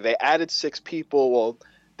like, okay, they added 6 people. Well,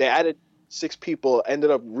 they added 6 people,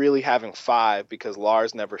 ended up really having 5 because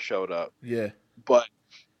Lars never showed up. Yeah. But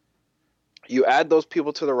you add those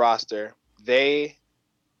people to the roster, they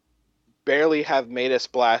barely have made a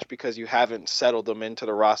splash because you haven't settled them into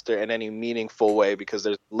the roster in any meaningful way, because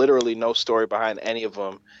there's literally no story behind any of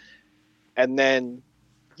them. And then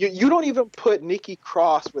you don't even put Nikki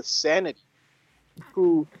Cross with Sanity,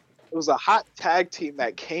 who was a hot tag team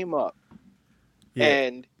that came up, Yeah.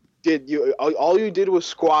 and all you did was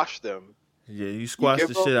squash them. Yeah, you squashed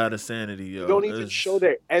the shit out of Sanity, yo. You don't even show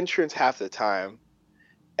their entrance half the time.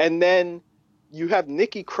 And then you have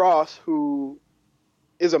Nikki Cross, who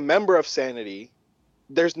is a member of Sanity.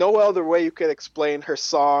 There's no other way you could explain her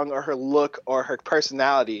song or her look or her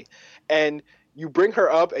personality. And you bring her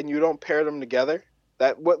up and you don't pair them together.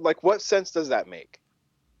 What sense does that make?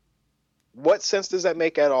 What sense does that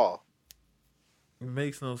make at all? It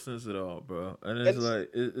makes no sense at all, bro. And it's like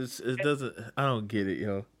it doesn't. I don't get it,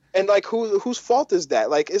 yo. And like, whose fault is that?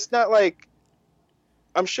 Like, it's not like,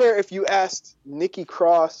 I'm sure if you asked Nikki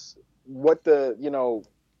Cross what the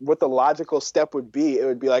logical step would be, it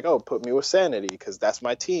would be like, oh, put me with Sanity because that's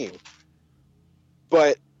my team.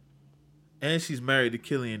 But and she's married to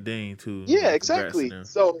Killian Dane too. Yeah, exactly.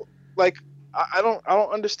 So like, I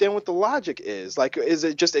don't understand what the logic is. Like, is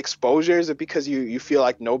it just exposure? Is it because you feel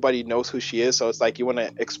like nobody knows who she is, so it's like you want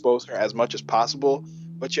to expose her as much as possible,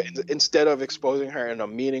 but instead of exposing her in a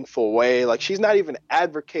meaningful way, like, she's not even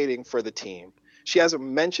advocating for the team. She hasn't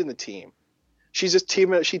mentioned the team. She's just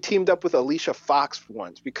she teamed up with Alicia Fox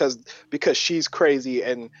once because she's crazy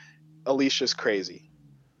and Alicia's crazy.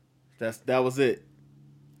 That was it.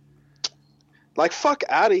 Like, fuck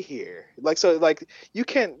out of here. Like, so like you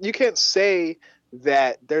can't say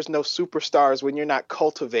that there's no superstars when you're not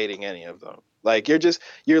cultivating any of them. Like,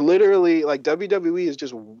 you're literally like, WWE is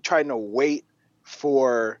just trying to wait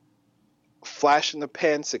for flash in the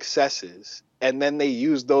pan successes, and then they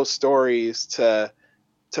use those stories to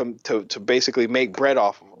basically make bread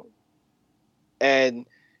off of them. And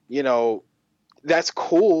you know, that's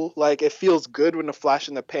cool. Like, it feels good when the flash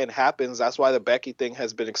in the pan happens. That's why the Becky thing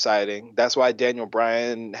has been exciting. That's why Daniel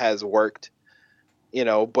Bryan has worked, you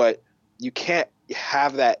know, but you can't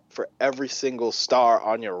have that for every single star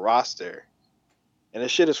on your roster. And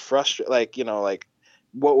this shit is frustrating. Like, you know, like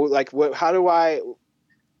how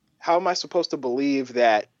am I supposed to believe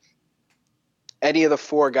that any of the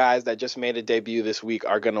 4 guys that just made a debut this week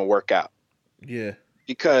are going to work out? Yeah.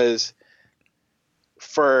 Because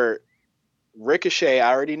for Ricochet,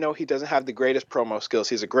 I already know he doesn't have the greatest promo skills.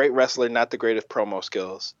 He's a great wrestler, not the greatest promo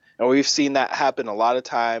skills. And we've seen that happen a lot of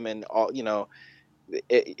time, and all, you know,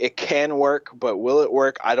 it can work, but will it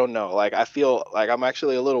work? I don't know. Like, I feel like I'm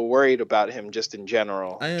actually a little worried about him just in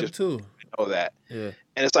general. I am just too. Know that. Yeah.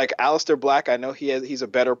 And it's like Aleister Black, I know he's a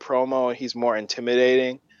better promo and he's more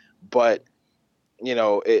intimidating, but you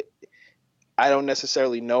know, I don't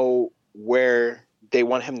necessarily know where they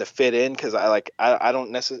want him to fit in, because I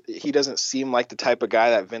don't necessarily, he doesn't seem like the type of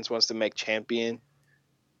guy that Vince wants to make champion,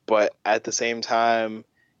 but at the same time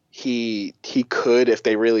he could if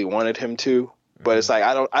they really wanted him to. But it's like,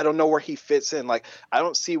 I don't know where he fits in. Like, I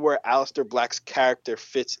don't see where Aleister Black's character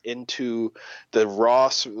fits into the Raw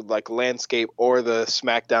like landscape or the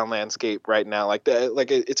SmackDown landscape right now. Like,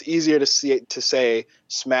 it's easier to say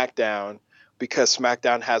SmackDown, because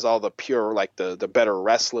SmackDown has all the pure, like the better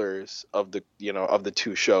wrestlers of the, you know, of the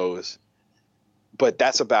 2 shows. But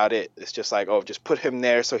that's about it. It's just like, oh, just put him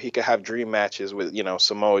there so he could have dream matches with, you know,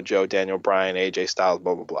 Samoa Joe, Daniel Bryan, AJ Styles,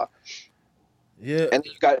 blah blah blah. Yeah. And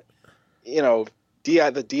you got, you know, the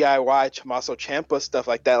DIY Tommaso Ciampa stuff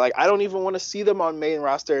like that. Like, I don't even want to see them on main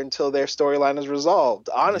roster until their storyline is resolved,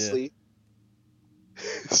 honestly. Yeah.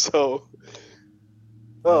 So,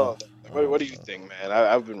 what do you think, man?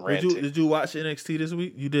 I've been ranting. Did you watch NXT this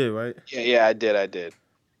week? You did, right? Yeah, I did.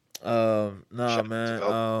 Nah,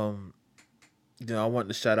 man. You know, I want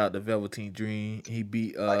to shout out the Velveteen Dream. He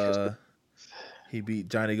beat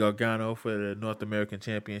Johnny Gargano for the North American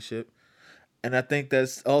Championship. And I think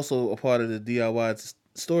that's also a part of the DIY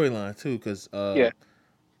storyline too, because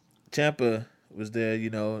Ciampa was there.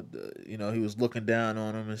 You know, he was looking down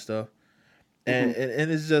on him and stuff, and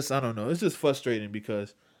it's just, I don't know, it's just frustrating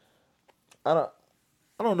because I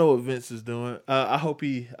don't know what Vince is doing. I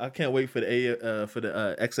can't wait for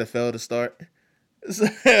the XFL to start, so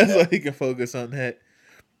he can focus on that,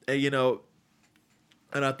 and you know,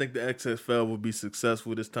 and I think the XFL will be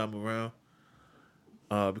successful this time around.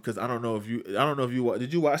 Because I don't know if you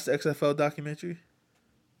did you watch the XFL documentary?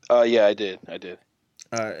 Yeah, I did.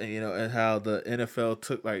 And, you know, and how the NFL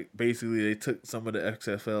took, like, basically they took some of the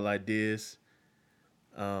XFL ideas.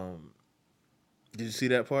 Did you see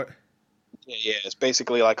that part? Yeah, it's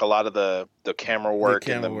basically like a lot of the camera work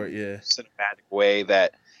and the cinematic way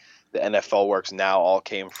that the NFL works now all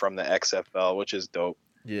came from the XFL, which is dope.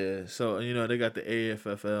 Yeah, so you know they got the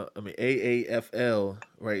AAFL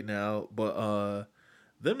right now, but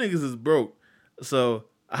them niggas is broke. So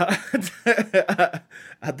I think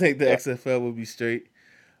the XFL will be straight.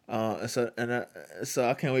 So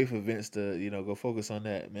I can't wait for Vince to, you know, go focus on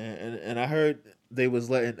that, man. And I heard they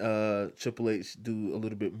was letting Triple H do a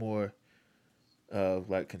little bit more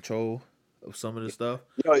like control of some of the stuff.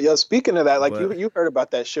 Yo, speaking of that, like, you heard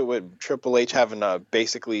about that shit with Triple H having to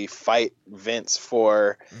basically fight Vince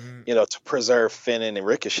for, you know, to preserve Finn and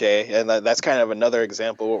Ricochet, and that's kind of another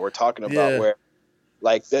example of what we're talking about, where,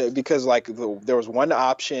 like, because like there was one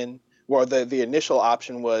option, well, the initial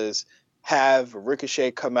option was have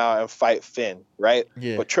Ricochet come out and fight Finn, right?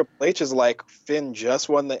 Yeah. But Triple H is like, Finn just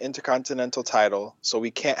won the Intercontinental title, so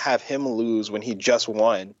we can't have him lose when he just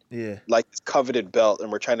won. Yeah. Like, this coveted belt,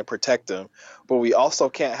 and we're trying to protect him. But we also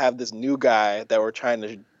can't have this new guy that we're trying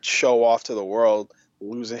to show off to the world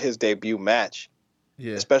losing his debut match.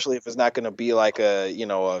 Yeah. Especially if it's not going to be like a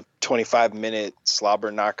 25-minute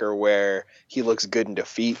slobber knocker where he looks good in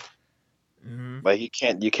defeat. Mm-hmm. Like,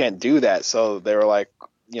 you can't do that. So they were like,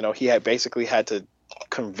 he had to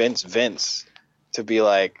convince Vince to be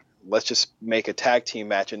like, let's just make a tag team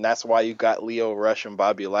match. And that's why you got Lio Rush and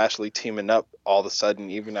Bobby Lashley teaming up all of a sudden,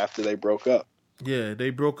 even after they broke up. Yeah, they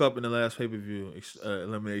broke up in the last pay per view,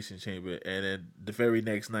 Elimination Chamber, and then the very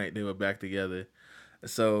next night they were back together.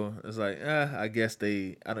 So it's like, I guess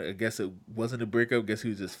I guess it wasn't a breakup. I guess he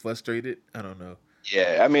was just frustrated. I don't know.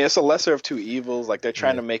 Yeah, I mean, it's a lesser of two evils. Like they're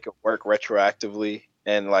trying Yeah, to make it work retroactively,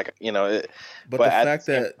 and like but the but at the fact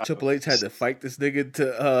same that time, Triple H had it's, to fight this nigga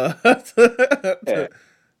to yeah.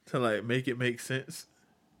 to like make it make sense.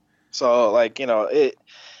 So like it.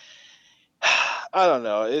 I don't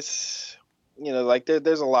know. It's like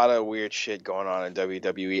there's a lot of weird shit going on in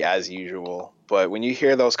WWE as usual. But when you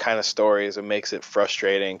hear those kind of stories, it makes it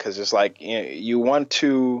frustrating because it's like you want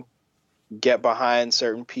to get behind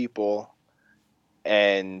certain people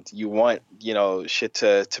and you want shit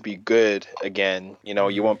to be good again. You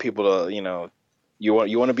Hmm. want people to you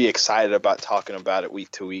want to be excited about talking about it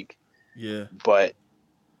week to week. Yeah, But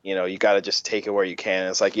you got to just take it where you can.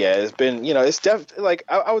 It's like, yeah, it's been, it's definitely like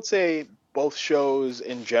I would say both shows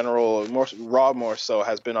in general, more Raw more so,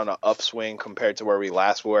 has been on an upswing compared to where we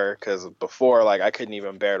last were. Because before, like, I couldn't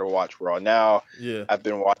even bear to watch Raw. Now yeah, I've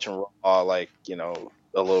been watching Raw like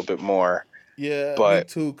a little bit more. yeah. Me But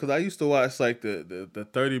too. Cause I used to watch like the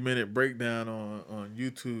 30-minute breakdown on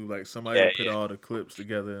YouTube. Like somebody yeah, would put all the clips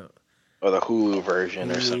together. or the Hulu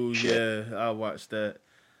version or some Hulu, shit. yeah, I watched that.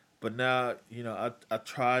 But now, I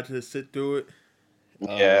tried to sit through it.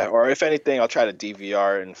 Uh, Yeah, or if anything, I'll try to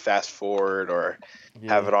DVR and fast forward or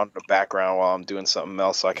have yeah, it on the background while I'm doing something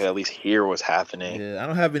else so I can at least hear what's happening. yeah. I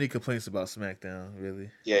don't have any complaints about SmackDown,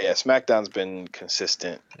 really. Yeah. SmackDown's been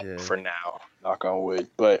consistent Yeah. for now, knock on wood.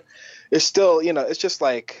 But it's still, it's just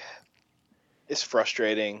like it's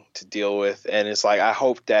frustrating to deal with, and it's like I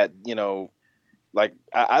hope that like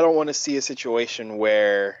I don't want to see a situation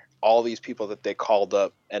where all these people that they called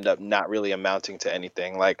up end up not really amounting to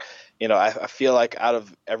anything. Like, I feel like out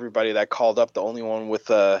of everybody that called up, the only one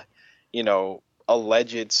with a,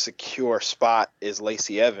 alleged secure spot is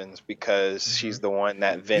Lacey Evans because Hmm. she's the one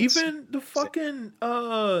that Vince. Even the fucking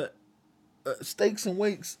stakes and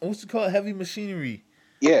weights, what's it called, heavy machinery.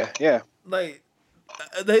 Yeah, yeah. Like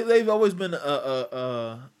they've always been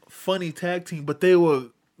a funny tag team, but they were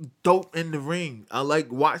dope in the ring. I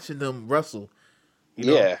like watching them wrestle.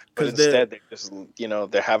 Yeah, but Because they're instead they're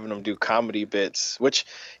just they're having them do comedy bits, which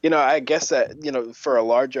I guess that for a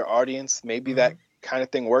larger audience maybe that Mhm. kind of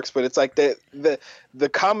thing works, but it's like the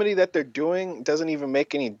comedy that they're doing doesn't even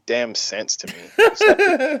make any damn sense to me. It's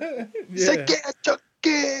like Yeah. get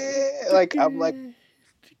Chucky, like I'm like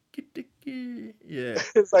Yeah.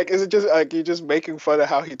 it's like is it just like you're just making fun of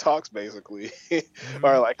how he talks basically,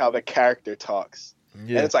 or Hmm. like how the character talks, and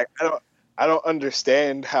Yeah. it's like I don't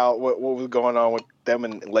understand how what was going on with them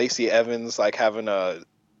and Lacey Evans like having a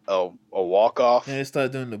walk And off. they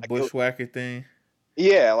start doing the Like, bushwhacker thing,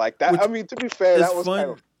 yeah, like that. I which mean, to be fair, is that was kind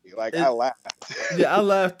of fun. funny. Like I It laughed. Yeah, I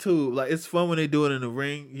laugh too. Like it's fun when they do it in the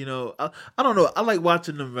ring. I don't know. I like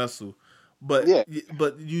watching them wrestle, but Yeah.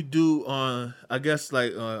 but you do on I guess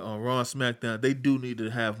like on Raw and SmackDown they do need to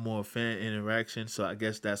have more fan interaction. So I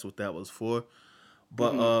guess that's what that was for.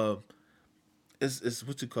 But Hmm. it's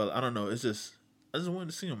what you call it. I don't know. It's just I just wanted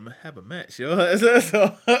to see him have a match, yo.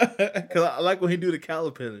 Because I like when he do the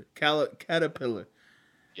caterpillar.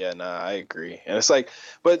 Yeah, nah, I agree. And it's like,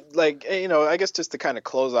 but like, I guess just to kind of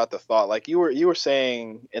close out the thought, like you were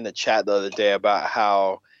saying in the chat the other day about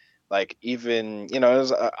how, like, even it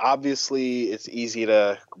was, obviously it's easy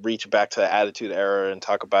to reach back to the Attitude Era and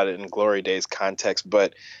talk about it in Glory Days context,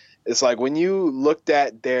 but it's like when you looked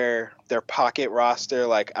at their pocket roster,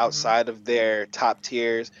 like Hmm. outside of their top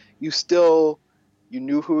tiers, you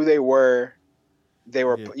knew who they were. They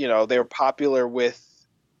were Yeah, they were popular with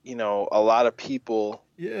a lot of people.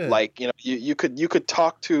 yeah, Like you could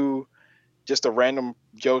talk to just a random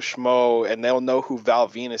Joe Schmo and they'll know who Val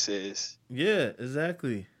Venus is. yeah.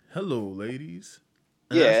 Exactly. Hello, ladies.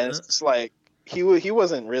 And Yeah, and it's just like he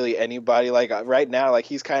wasn't really anybody. Like right now, like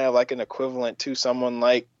he's kind of like an equivalent to someone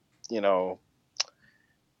like you know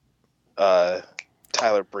uh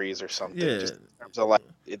Tyler Breeze or something, yeah. just in terms of like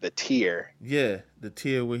the tier. Yeah, the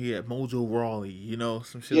tier where he had Mojo Rawley,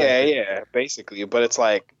 some shit like Yeah, that. yeah, basically. But it's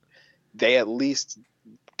like they at least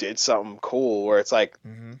did something cool where it's like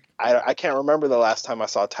Hmm. I can't remember the last time I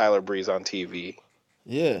saw Tyler Breeze on TV.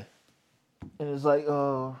 Yeah, and it's like,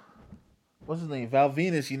 what's his name? Val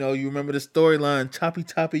Venus. You remember the storyline, choppy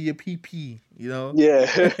choppy your PP. Yeah.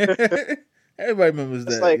 Everybody remembers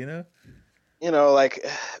It's that. like, like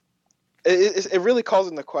it really calls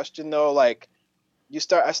into question though, like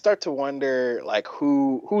I start to wonder like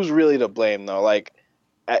who's really to blame though. Like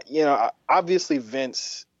obviously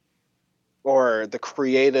Vince or the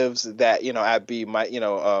creatives that at B might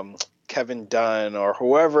Kevin Dunn or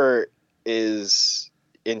whoever is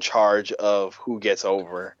in charge of who gets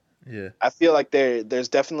over. Yeah. I feel like there's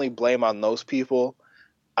definitely blame on those people.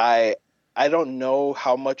 I I don't know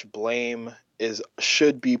how much blame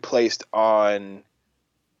should be placed on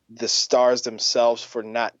the stars themselves for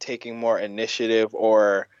not taking more initiative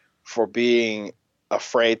or for being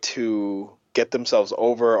afraid to get themselves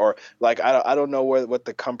over, or like I don't know what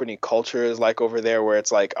the company culture is like over there, where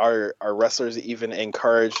it's like are wrestlers even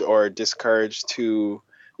encouraged or discouraged to,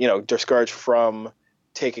 discouraged from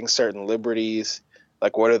taking certain liberties?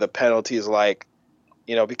 Like, what are the penalties like?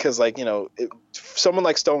 Because like, someone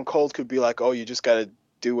like Stone Cold could be like, oh, you just got to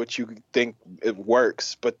do what you think it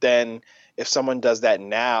works. But then if someone does that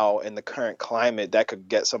now in the current climate, that could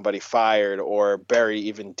get somebody fired or bury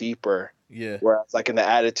even deeper. Yeah. Whereas like in the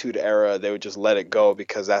Attitude Era, they would just let it go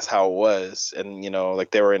because that's how it was. And,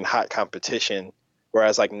 like they were in hot competition.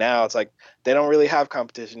 Whereas like now it's like they don't really have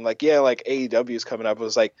competition. Like, yeah, like AEW is coming up. It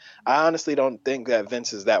was like, I honestly don't think that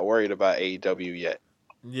Vince is that worried about AEW yet.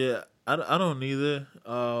 Yeah, I don't either.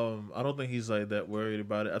 I don't think he's like that worried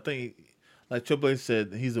about it. I think, like Triple H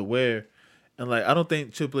said, he's aware, and like I don't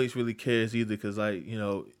think Triple H really cares either. Cause like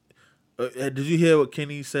did you hear what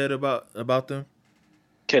Kenny said about them?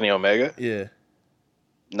 Kenny Omega? Yeah.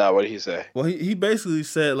 No, what did he say? Well, he basically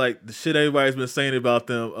said like the shit everybody's been saying about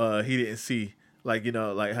them. He didn't see, like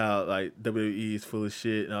like how like WWE is full of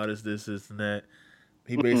shit and all this and that.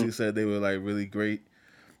 He basically said they were like really great.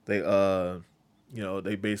 They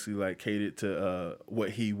they basically like catered to what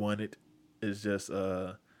he wanted. It's just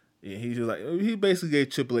he's just like he basically gave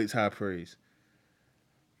Triple H high praise.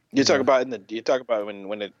 You talk about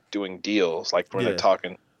when they're doing deals, like when they're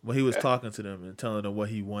talking. When he was talking to them and telling them what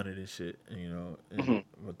he wanted and shit, and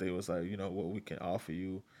what they was like, what we can offer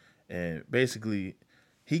you, and basically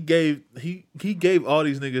he gave all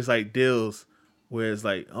these niggas like deals where it's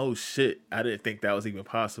like, oh shit, I didn't think that was even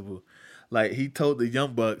possible. Like he told the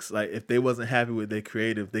Young Bucks, like if they wasn't happy with their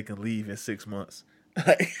creative, they can leave in 6 months.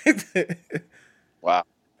 Wow.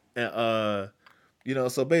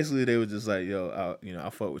 And so basically they were just like, yo, I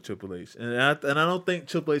fuck with Triple H, and I don't think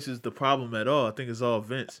Triple H is the problem at all. I think it's all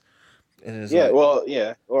Vince. And it's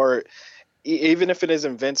or even if it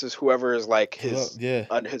isn't Vince, it's whoever is like his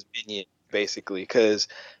minion, basically, because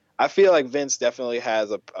I feel like Vince definitely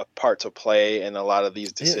has a part to play in a lot of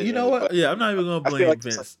these decisions. You know what? Yeah, I'm not even gonna blame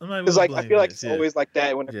Vince. I feel like it's always like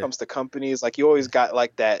that when it comes to companies. Like you always got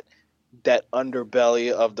like that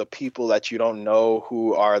underbelly of the people that you don't know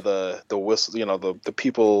who are the whistle, the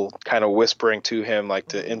people kind of whispering to him like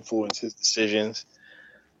to influence his decisions.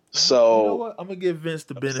 So you know what? I'm gonna give Vince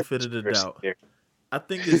the benefit of the doubt. I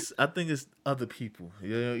think it's other people.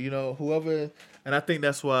 Whoever, and I think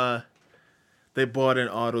that's why they brought in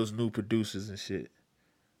all those new producers and shit.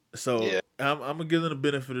 So I'm gonna give them the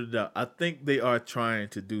benefit of the doubt. I think they are trying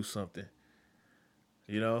to do something.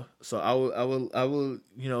 So I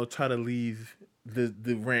will try to leave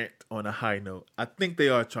the rant on a high note. I think they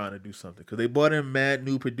are trying to do something because they brought in mad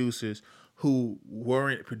new producers who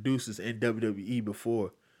weren't producers in WWE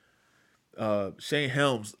before. Shane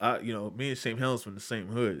Helms, me and Shane Helms from the same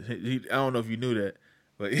hood. I don't know if you knew that,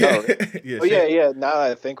 but yeah. Now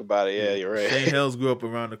that I think about it, yeah, you're right. Shane Helms grew up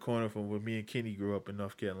around the corner from where me and Kenny grew up in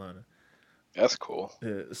North Carolina. That's cool.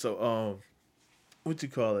 Yeah. So what you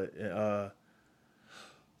call it?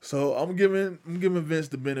 So I'm giving Vince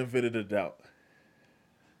the benefit of the doubt.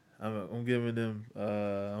 I'm giving them.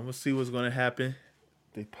 I'm gonna see what's gonna happen.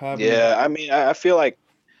 They probably. Yeah, I mean, I feel like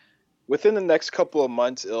within the next couple of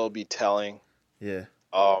months, it'll be telling. Yeah.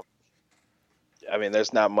 I mean,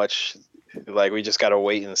 there's not much. Like, we just gotta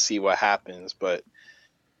wait and see what happens. But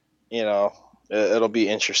it'll be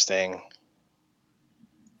interesting,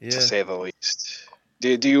 to say the least.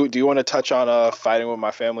 Do you want to touch on Fighting With My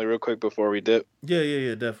Family real quick before we dip?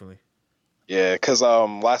 Yeah, definitely. Yeah, because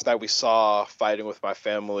last night we saw Fighting With My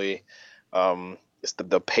Family. It's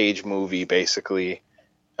the Page movie, basically.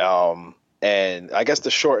 And I guess the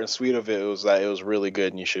short and sweet of it was that it was really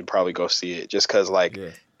good, and you should probably go see it. Just because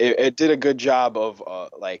it did a good job of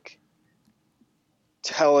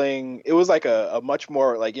telling. It was like a much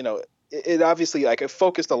more like it obviously like it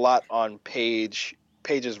focused a lot on Page's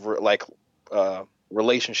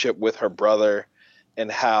relationship with her brother and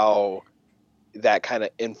how that kind of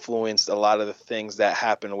influenced a lot of the things that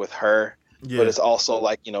happened with her. But it's also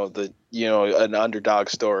like an underdog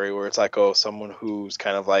story where it's like, oh, someone who's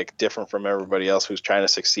kind of like different from everybody else who's trying to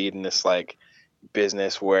succeed in this like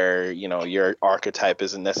business where your archetype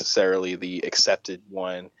isn't necessarily the accepted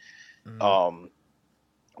one. But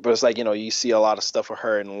it's like you see a lot of stuff with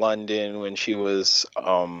her in London when she was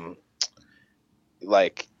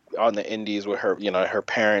like on the indies with her her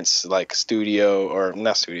parents like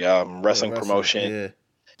wrestling promotion.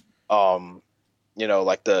 You know,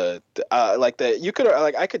 like you could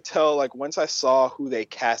like I could tell like once I saw who they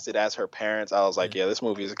casted as her parents, I was like, yeah, this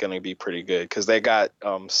movie is gonna be pretty good because they got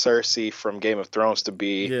Cersei from Game of Thrones to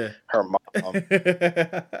be her mom,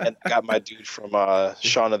 and got my dude from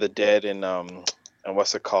Shaun of the Dead and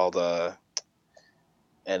what's it called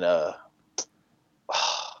and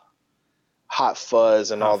Hot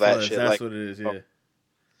Fuzz and all that shit. That's like what it is, yeah.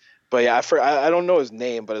 But yeah, I don't know his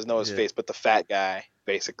name, but I know his face. But the fat guy,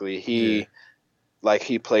 basically, he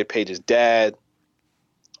played Paige's dad.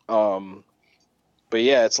 But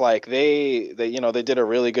yeah, it's like they they did a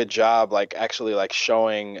really good job, like actually like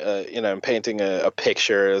showing, and painting a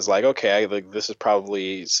picture. Is like, okay, this is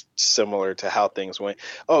probably similar to how things went.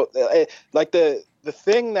 Oh, like the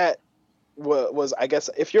thing that was, I guess,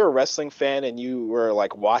 if you're a wrestling fan and you were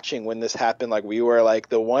like watching when this happened, like we were, like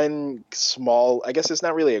the one small, I guess it's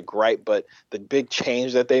not really a gripe, but the big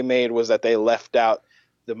change that they made was that they left out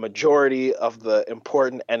the majority of the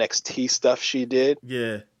important NXT stuff she did.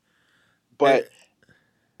 Yeah. But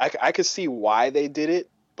I could see why they did it.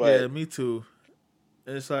 But yeah, me too.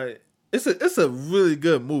 It's like it's a really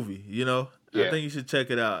good movie, you know. Yeah. I think you should check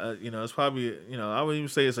it out. It's probably, I wouldn't even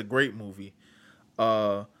say it's a great movie.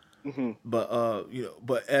 But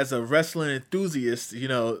as a wrestling enthusiast,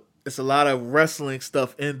 it's a lot of wrestling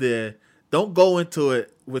stuff in there. Don't go into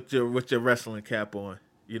it with your wrestling cap on.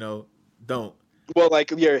 Don't. Well,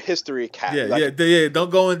 like your history cap. Yeah.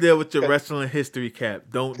 Don't go in there with your wrestling history cap.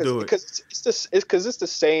 Don't do it. Because it's the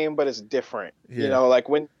same, but it's different. Yeah. Like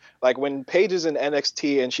when Paige is in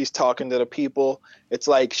NXT and she's talking to the people, it's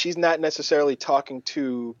like she's not necessarily talking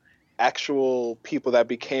to actual people that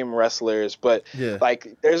became wrestlers, but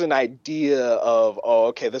like there's an idea of, oh,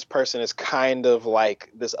 okay, this person is kind of like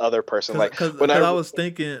this other person. Like when I was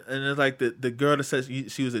thinking, and it's like the girl that said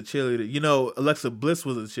she was a cheerleader. Alexa Bliss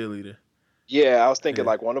was a cheerleader. Yeah, I was thinking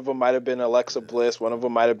like one of them might have been Alexa Bliss, one of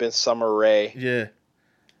them might have been Summer Rae. Yeah.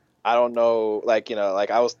 I don't know, like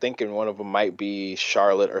I was thinking one of them might be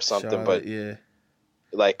Charlotte or something, but yeah.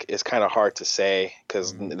 Like it's kind of hard to say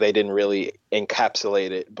because they didn't really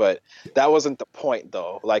encapsulate it, but that wasn't the point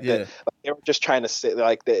though. They were just trying to say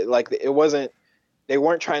it wasn't. They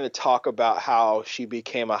weren't trying to talk about how she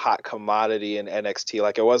became a hot commodity in NXT.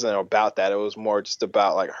 Like it wasn't about that. It was more just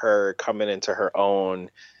about like her coming into her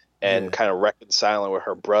own and kind of reconciling with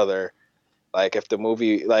her brother. Like if the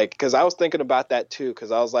movie, like, because I was thinking about that too,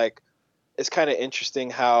 because I was like, it's kind of interesting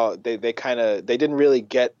how they didn't really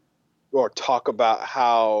get or talk about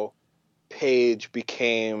how Paige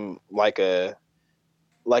became like an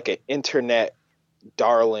internet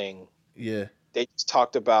darling. Yeah. They just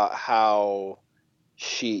talked about how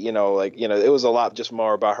she, it was a lot just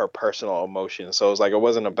more about her personal emotions. So it was like, it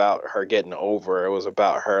wasn't about her getting over. It was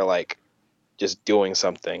about her like just doing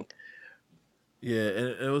something. Yeah, and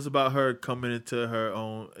it was about her coming into her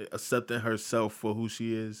own, accepting herself for who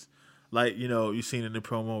she is. Like, you seen in the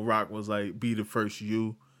promo, Rock was like, be the first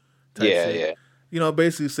you. Yeah.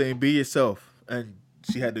 Basically saying be yourself, and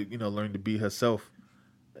she had to, learn to be herself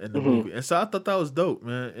in the movie. And so I thought that was dope,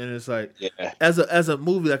 man. And it's like, as a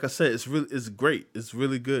movie, like I said, it's great. It's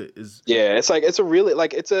really good. I think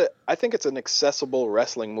it's an accessible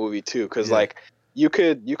wrestling movie too, because like you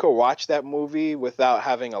could watch that movie without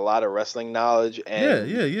having a lot of wrestling knowledge and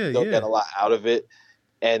you'll get a lot out of it.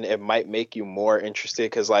 And it might make you more interested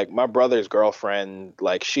because, like, my brother's girlfriend,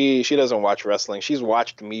 like, she doesn't watch wrestling. She's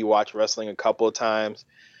watched me watch wrestling a couple of times,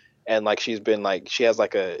 and like she's been like she has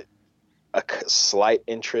like a slight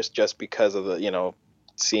interest just because of the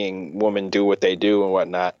seeing women do what they do and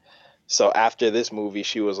whatnot. So after this movie,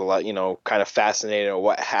 she was a lot kind of fascinated with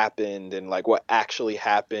what happened and like what actually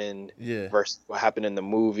happened versus what happened in the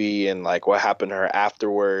movie and like what happened to her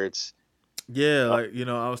afterwards. Yeah, like,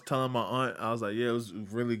 I was telling my aunt, I was like, yeah, it was a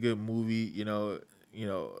really good movie, and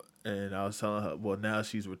I was telling her, well, now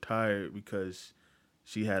she's retired because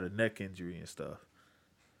she had a neck injury and stuff.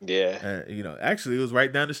 Yeah. And, actually, it was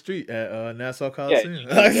right down the street at Nassau Coliseum.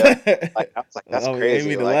 Yeah. Like, I was like, that's crazy. I didn't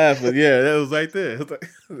mean to laugh, but yeah, that was right there. Like,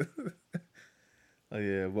 oh,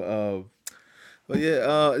 yeah, but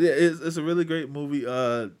yeah, it's a really great movie.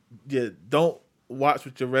 Don't watch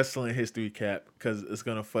with your wrestling history cap because it's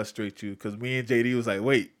gonna frustrate you. Because me and JD was like,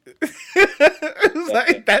 wait, it was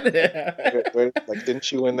like that. Like, didn't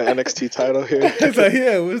she win the NXT title here? It's like,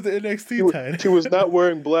 yeah, it was the NXT title. She was not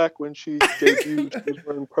wearing black when she debuted. She was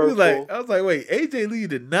wearing purple. I was like, wait, AJ Lee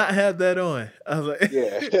did not have that on. I was like,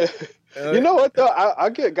 yeah. You know what though? I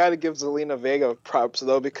gotta give Zelina Vega props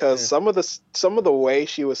though because some of the way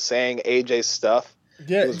she was saying AJ's stuff.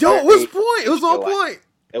 Yeah, it was on point.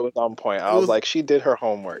 It was on point. I was like, she did her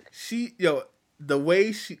homework. the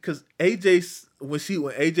way she, because when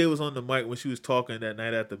AJ was on the mic when she was talking that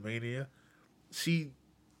night after Mania, she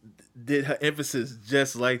did her emphasis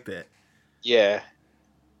just like that. Yeah.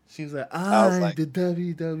 She was like, I was "I'm like, the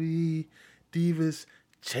WWE Divas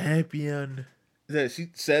Champion." Yeah, she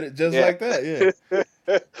said it just yeah. like that.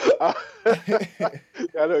 I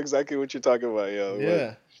Yeah. know exactly what you're talking about, yo.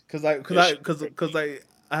 Yeah,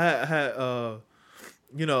 I had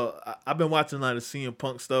I've been watching a lot of CM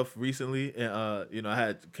Punk stuff recently, and I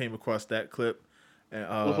had came across that clip, and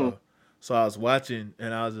Mhm. so I was watching,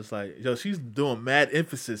 and I was just like, yo, she's doing mad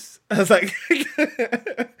emphasis. I was like,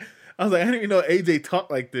 I didn't even know AJ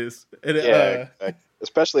talked like this, and Yeah, exactly.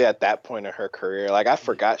 Especially at that point in her career. Like, I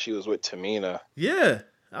forgot she was with Tamina. yeah,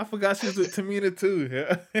 I forgot she was with Tamina too.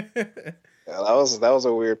 Yeah. Yeah, that was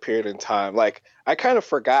a weird period in time. Like, I kind of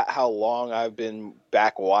forgot how long I've been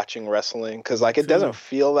back watching wrestling because, Me like, it doesn't too.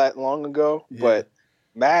 feel that long ago, Yeah. but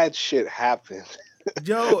mad shit happened.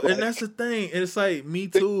 Yo, and Like, that's the thing. It's like me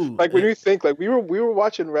too. like when you think, like, we were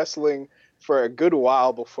watching wrestling for a good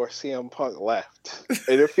while before CM Punk left,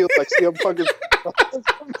 and it feels like CM Punk is.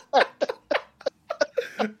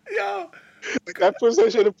 Yo, Like, that puts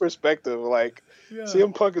that shit in perspective. Like, yeah.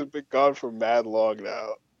 CM Punk has been gone for mad long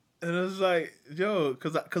now. And it's like, yo,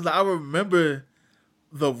 cause I remember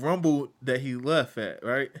the Rumble that he left at,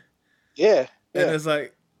 right? Yeah, And yeah. it's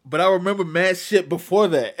like, but I remember mad shit before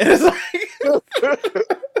that. And it's like,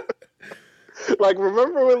 Like,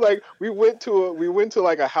 remember when, like, we went to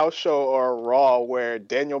like a house show or a Raw where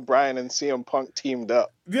Daniel Bryan and CM Punk teamed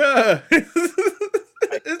up. yeah,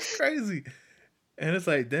 Like, it's crazy. And it's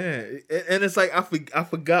like, damn. And it's like I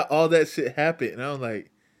forgot all that shit happened, and I was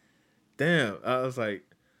like, damn. I was like,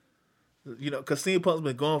 cause CM Punk's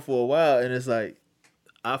been gone for a while, and it's like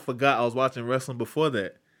I forgot I was watching wrestling before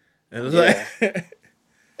that, and it's yeah. like,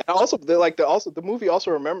 And also, the movie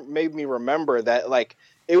also made me remember that, like,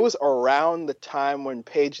 it was around the time when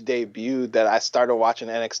Paige debuted that I started watching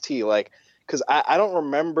NXT. Like, because I don't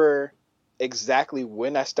remember exactly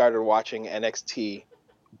when I started watching NXT,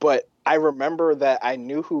 but I remember that I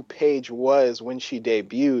knew who Paige was when she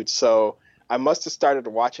debuted. So I must have started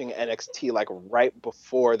watching NXT like right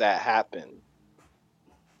before that happened.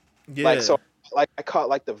 Like, yeah. so, like, I caught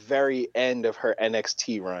like the very end of her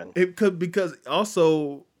NXT run. It could, because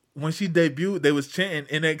also when she debuted, they was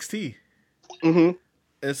chanting NXT, Mm-hmm.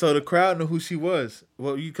 and so the crowd knew who she was.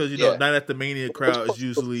 Well, because Yeah. not at the Mania crowd is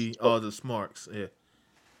usually all the smarks. Yeah,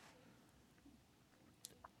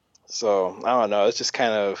 So I don't know. It's just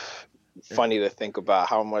kind of funny to think about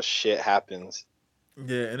how much shit happens.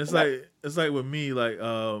 yeah, and And it's like with me, like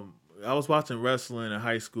I was watching wrestling in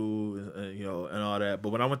high school, and all that. But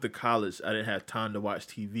when I went to college, I didn't have time to watch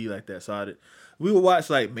TV like that. So we would watch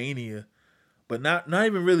like Mania, but not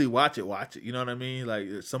even really watch it. You know what I mean? Like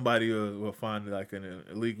somebody will find like an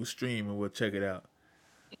illegal stream and we'll check it out.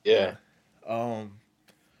 yeah.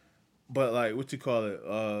 But like what you call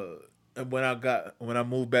it? And when I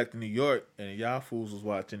moved back to New York and y'all fools was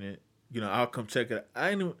watching it, I'll come check it out. I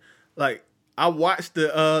ain't even, like, I watched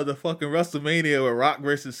the fucking WrestleMania with Rock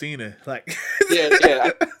versus Cena. Like, Yeah.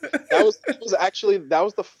 That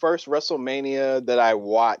was the first WrestleMania that I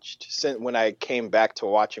watched since when I came back to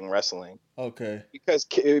watching wrestling. Okay.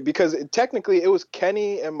 Because technically it was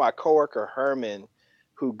Kenny and my coworker Herman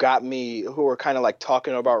who were kind of like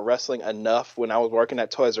talking about wrestling enough when I was working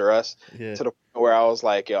at Toys R Us Yeah. to the point where I was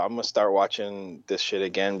like, yo, I'm gonna start watching this shit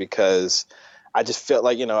again because I just felt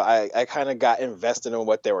like, I kind of got invested in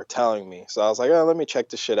what they were telling me. So I was like, oh, let me check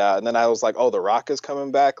this shit out. And then I was like, oh, The Rock is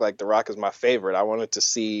coming back. Like, The Rock is my favorite. I wanted to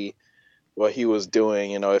see what he was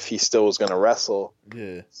doing, if he still was going to wrestle.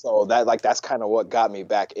 Yeah. So that's kind of what got me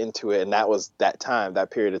back into it. And that was that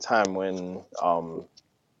period of time when,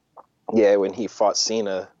 when he fought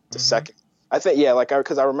Cena the second. I think,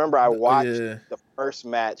 because I remember I watched the first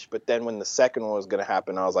match, but then when the second one was going to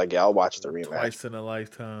happen, I was like, yeah, I'll watch the rematch. Twice in a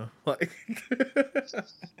lifetime. Like,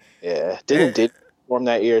 yeah. Didn't Diddy perform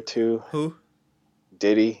that year too? who?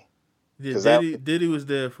 Diddy? Yeah, Diddy was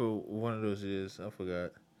there for one of those years. I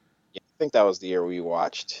forgot. Yeah, I think that was the year we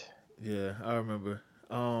watched. Yeah, I remember.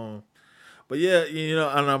 But yeah,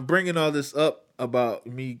 and I'm bringing all this up about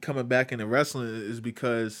me coming back into wrestling is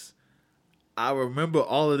because I remember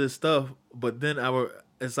all of this stuff, but then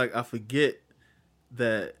it's like I forget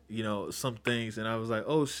that, some things, and I was like,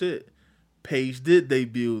 oh shit, Paige did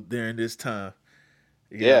debut during this time.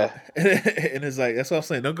 Yeah. And it's like, that's what I'm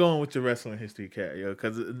saying. Don't go on with your wrestling history, cat,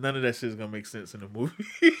 because none of that shit is gonna make sense in the movie.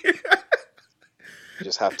 You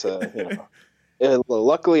just have to,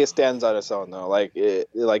 luckily it stands on its own though. Like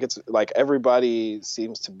it's like everybody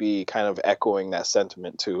seems to be kind of echoing that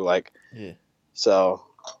sentiment too. Like, yeah. So,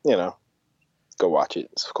 go watch it.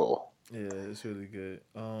 It's cool. Yeah, it's really good.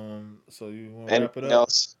 So you want to wrap it Anything up?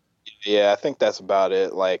 else? Yeah, I think that's about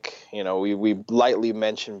it. Like, we lightly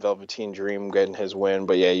mentioned Velveteen Dream getting his win,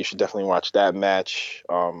 but yeah, you should definitely watch that match.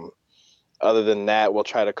 Other than that, we'll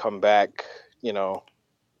try to come back,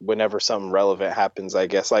 whenever something relevant happens, I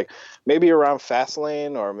guess. Like maybe around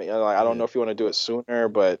Fastlane, or like, I don't know if you want to do it sooner,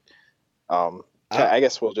 but I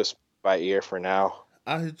guess we'll just by ear for now.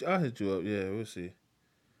 I'll hit you up. Yeah, we'll see.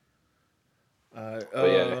 All right. But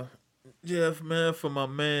yeah. Jeff, man, for my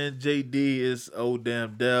man JD, is Old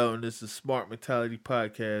Damn Dell, and this is Smart Mentality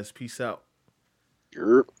Podcast. Peace out.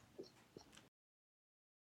 Yep.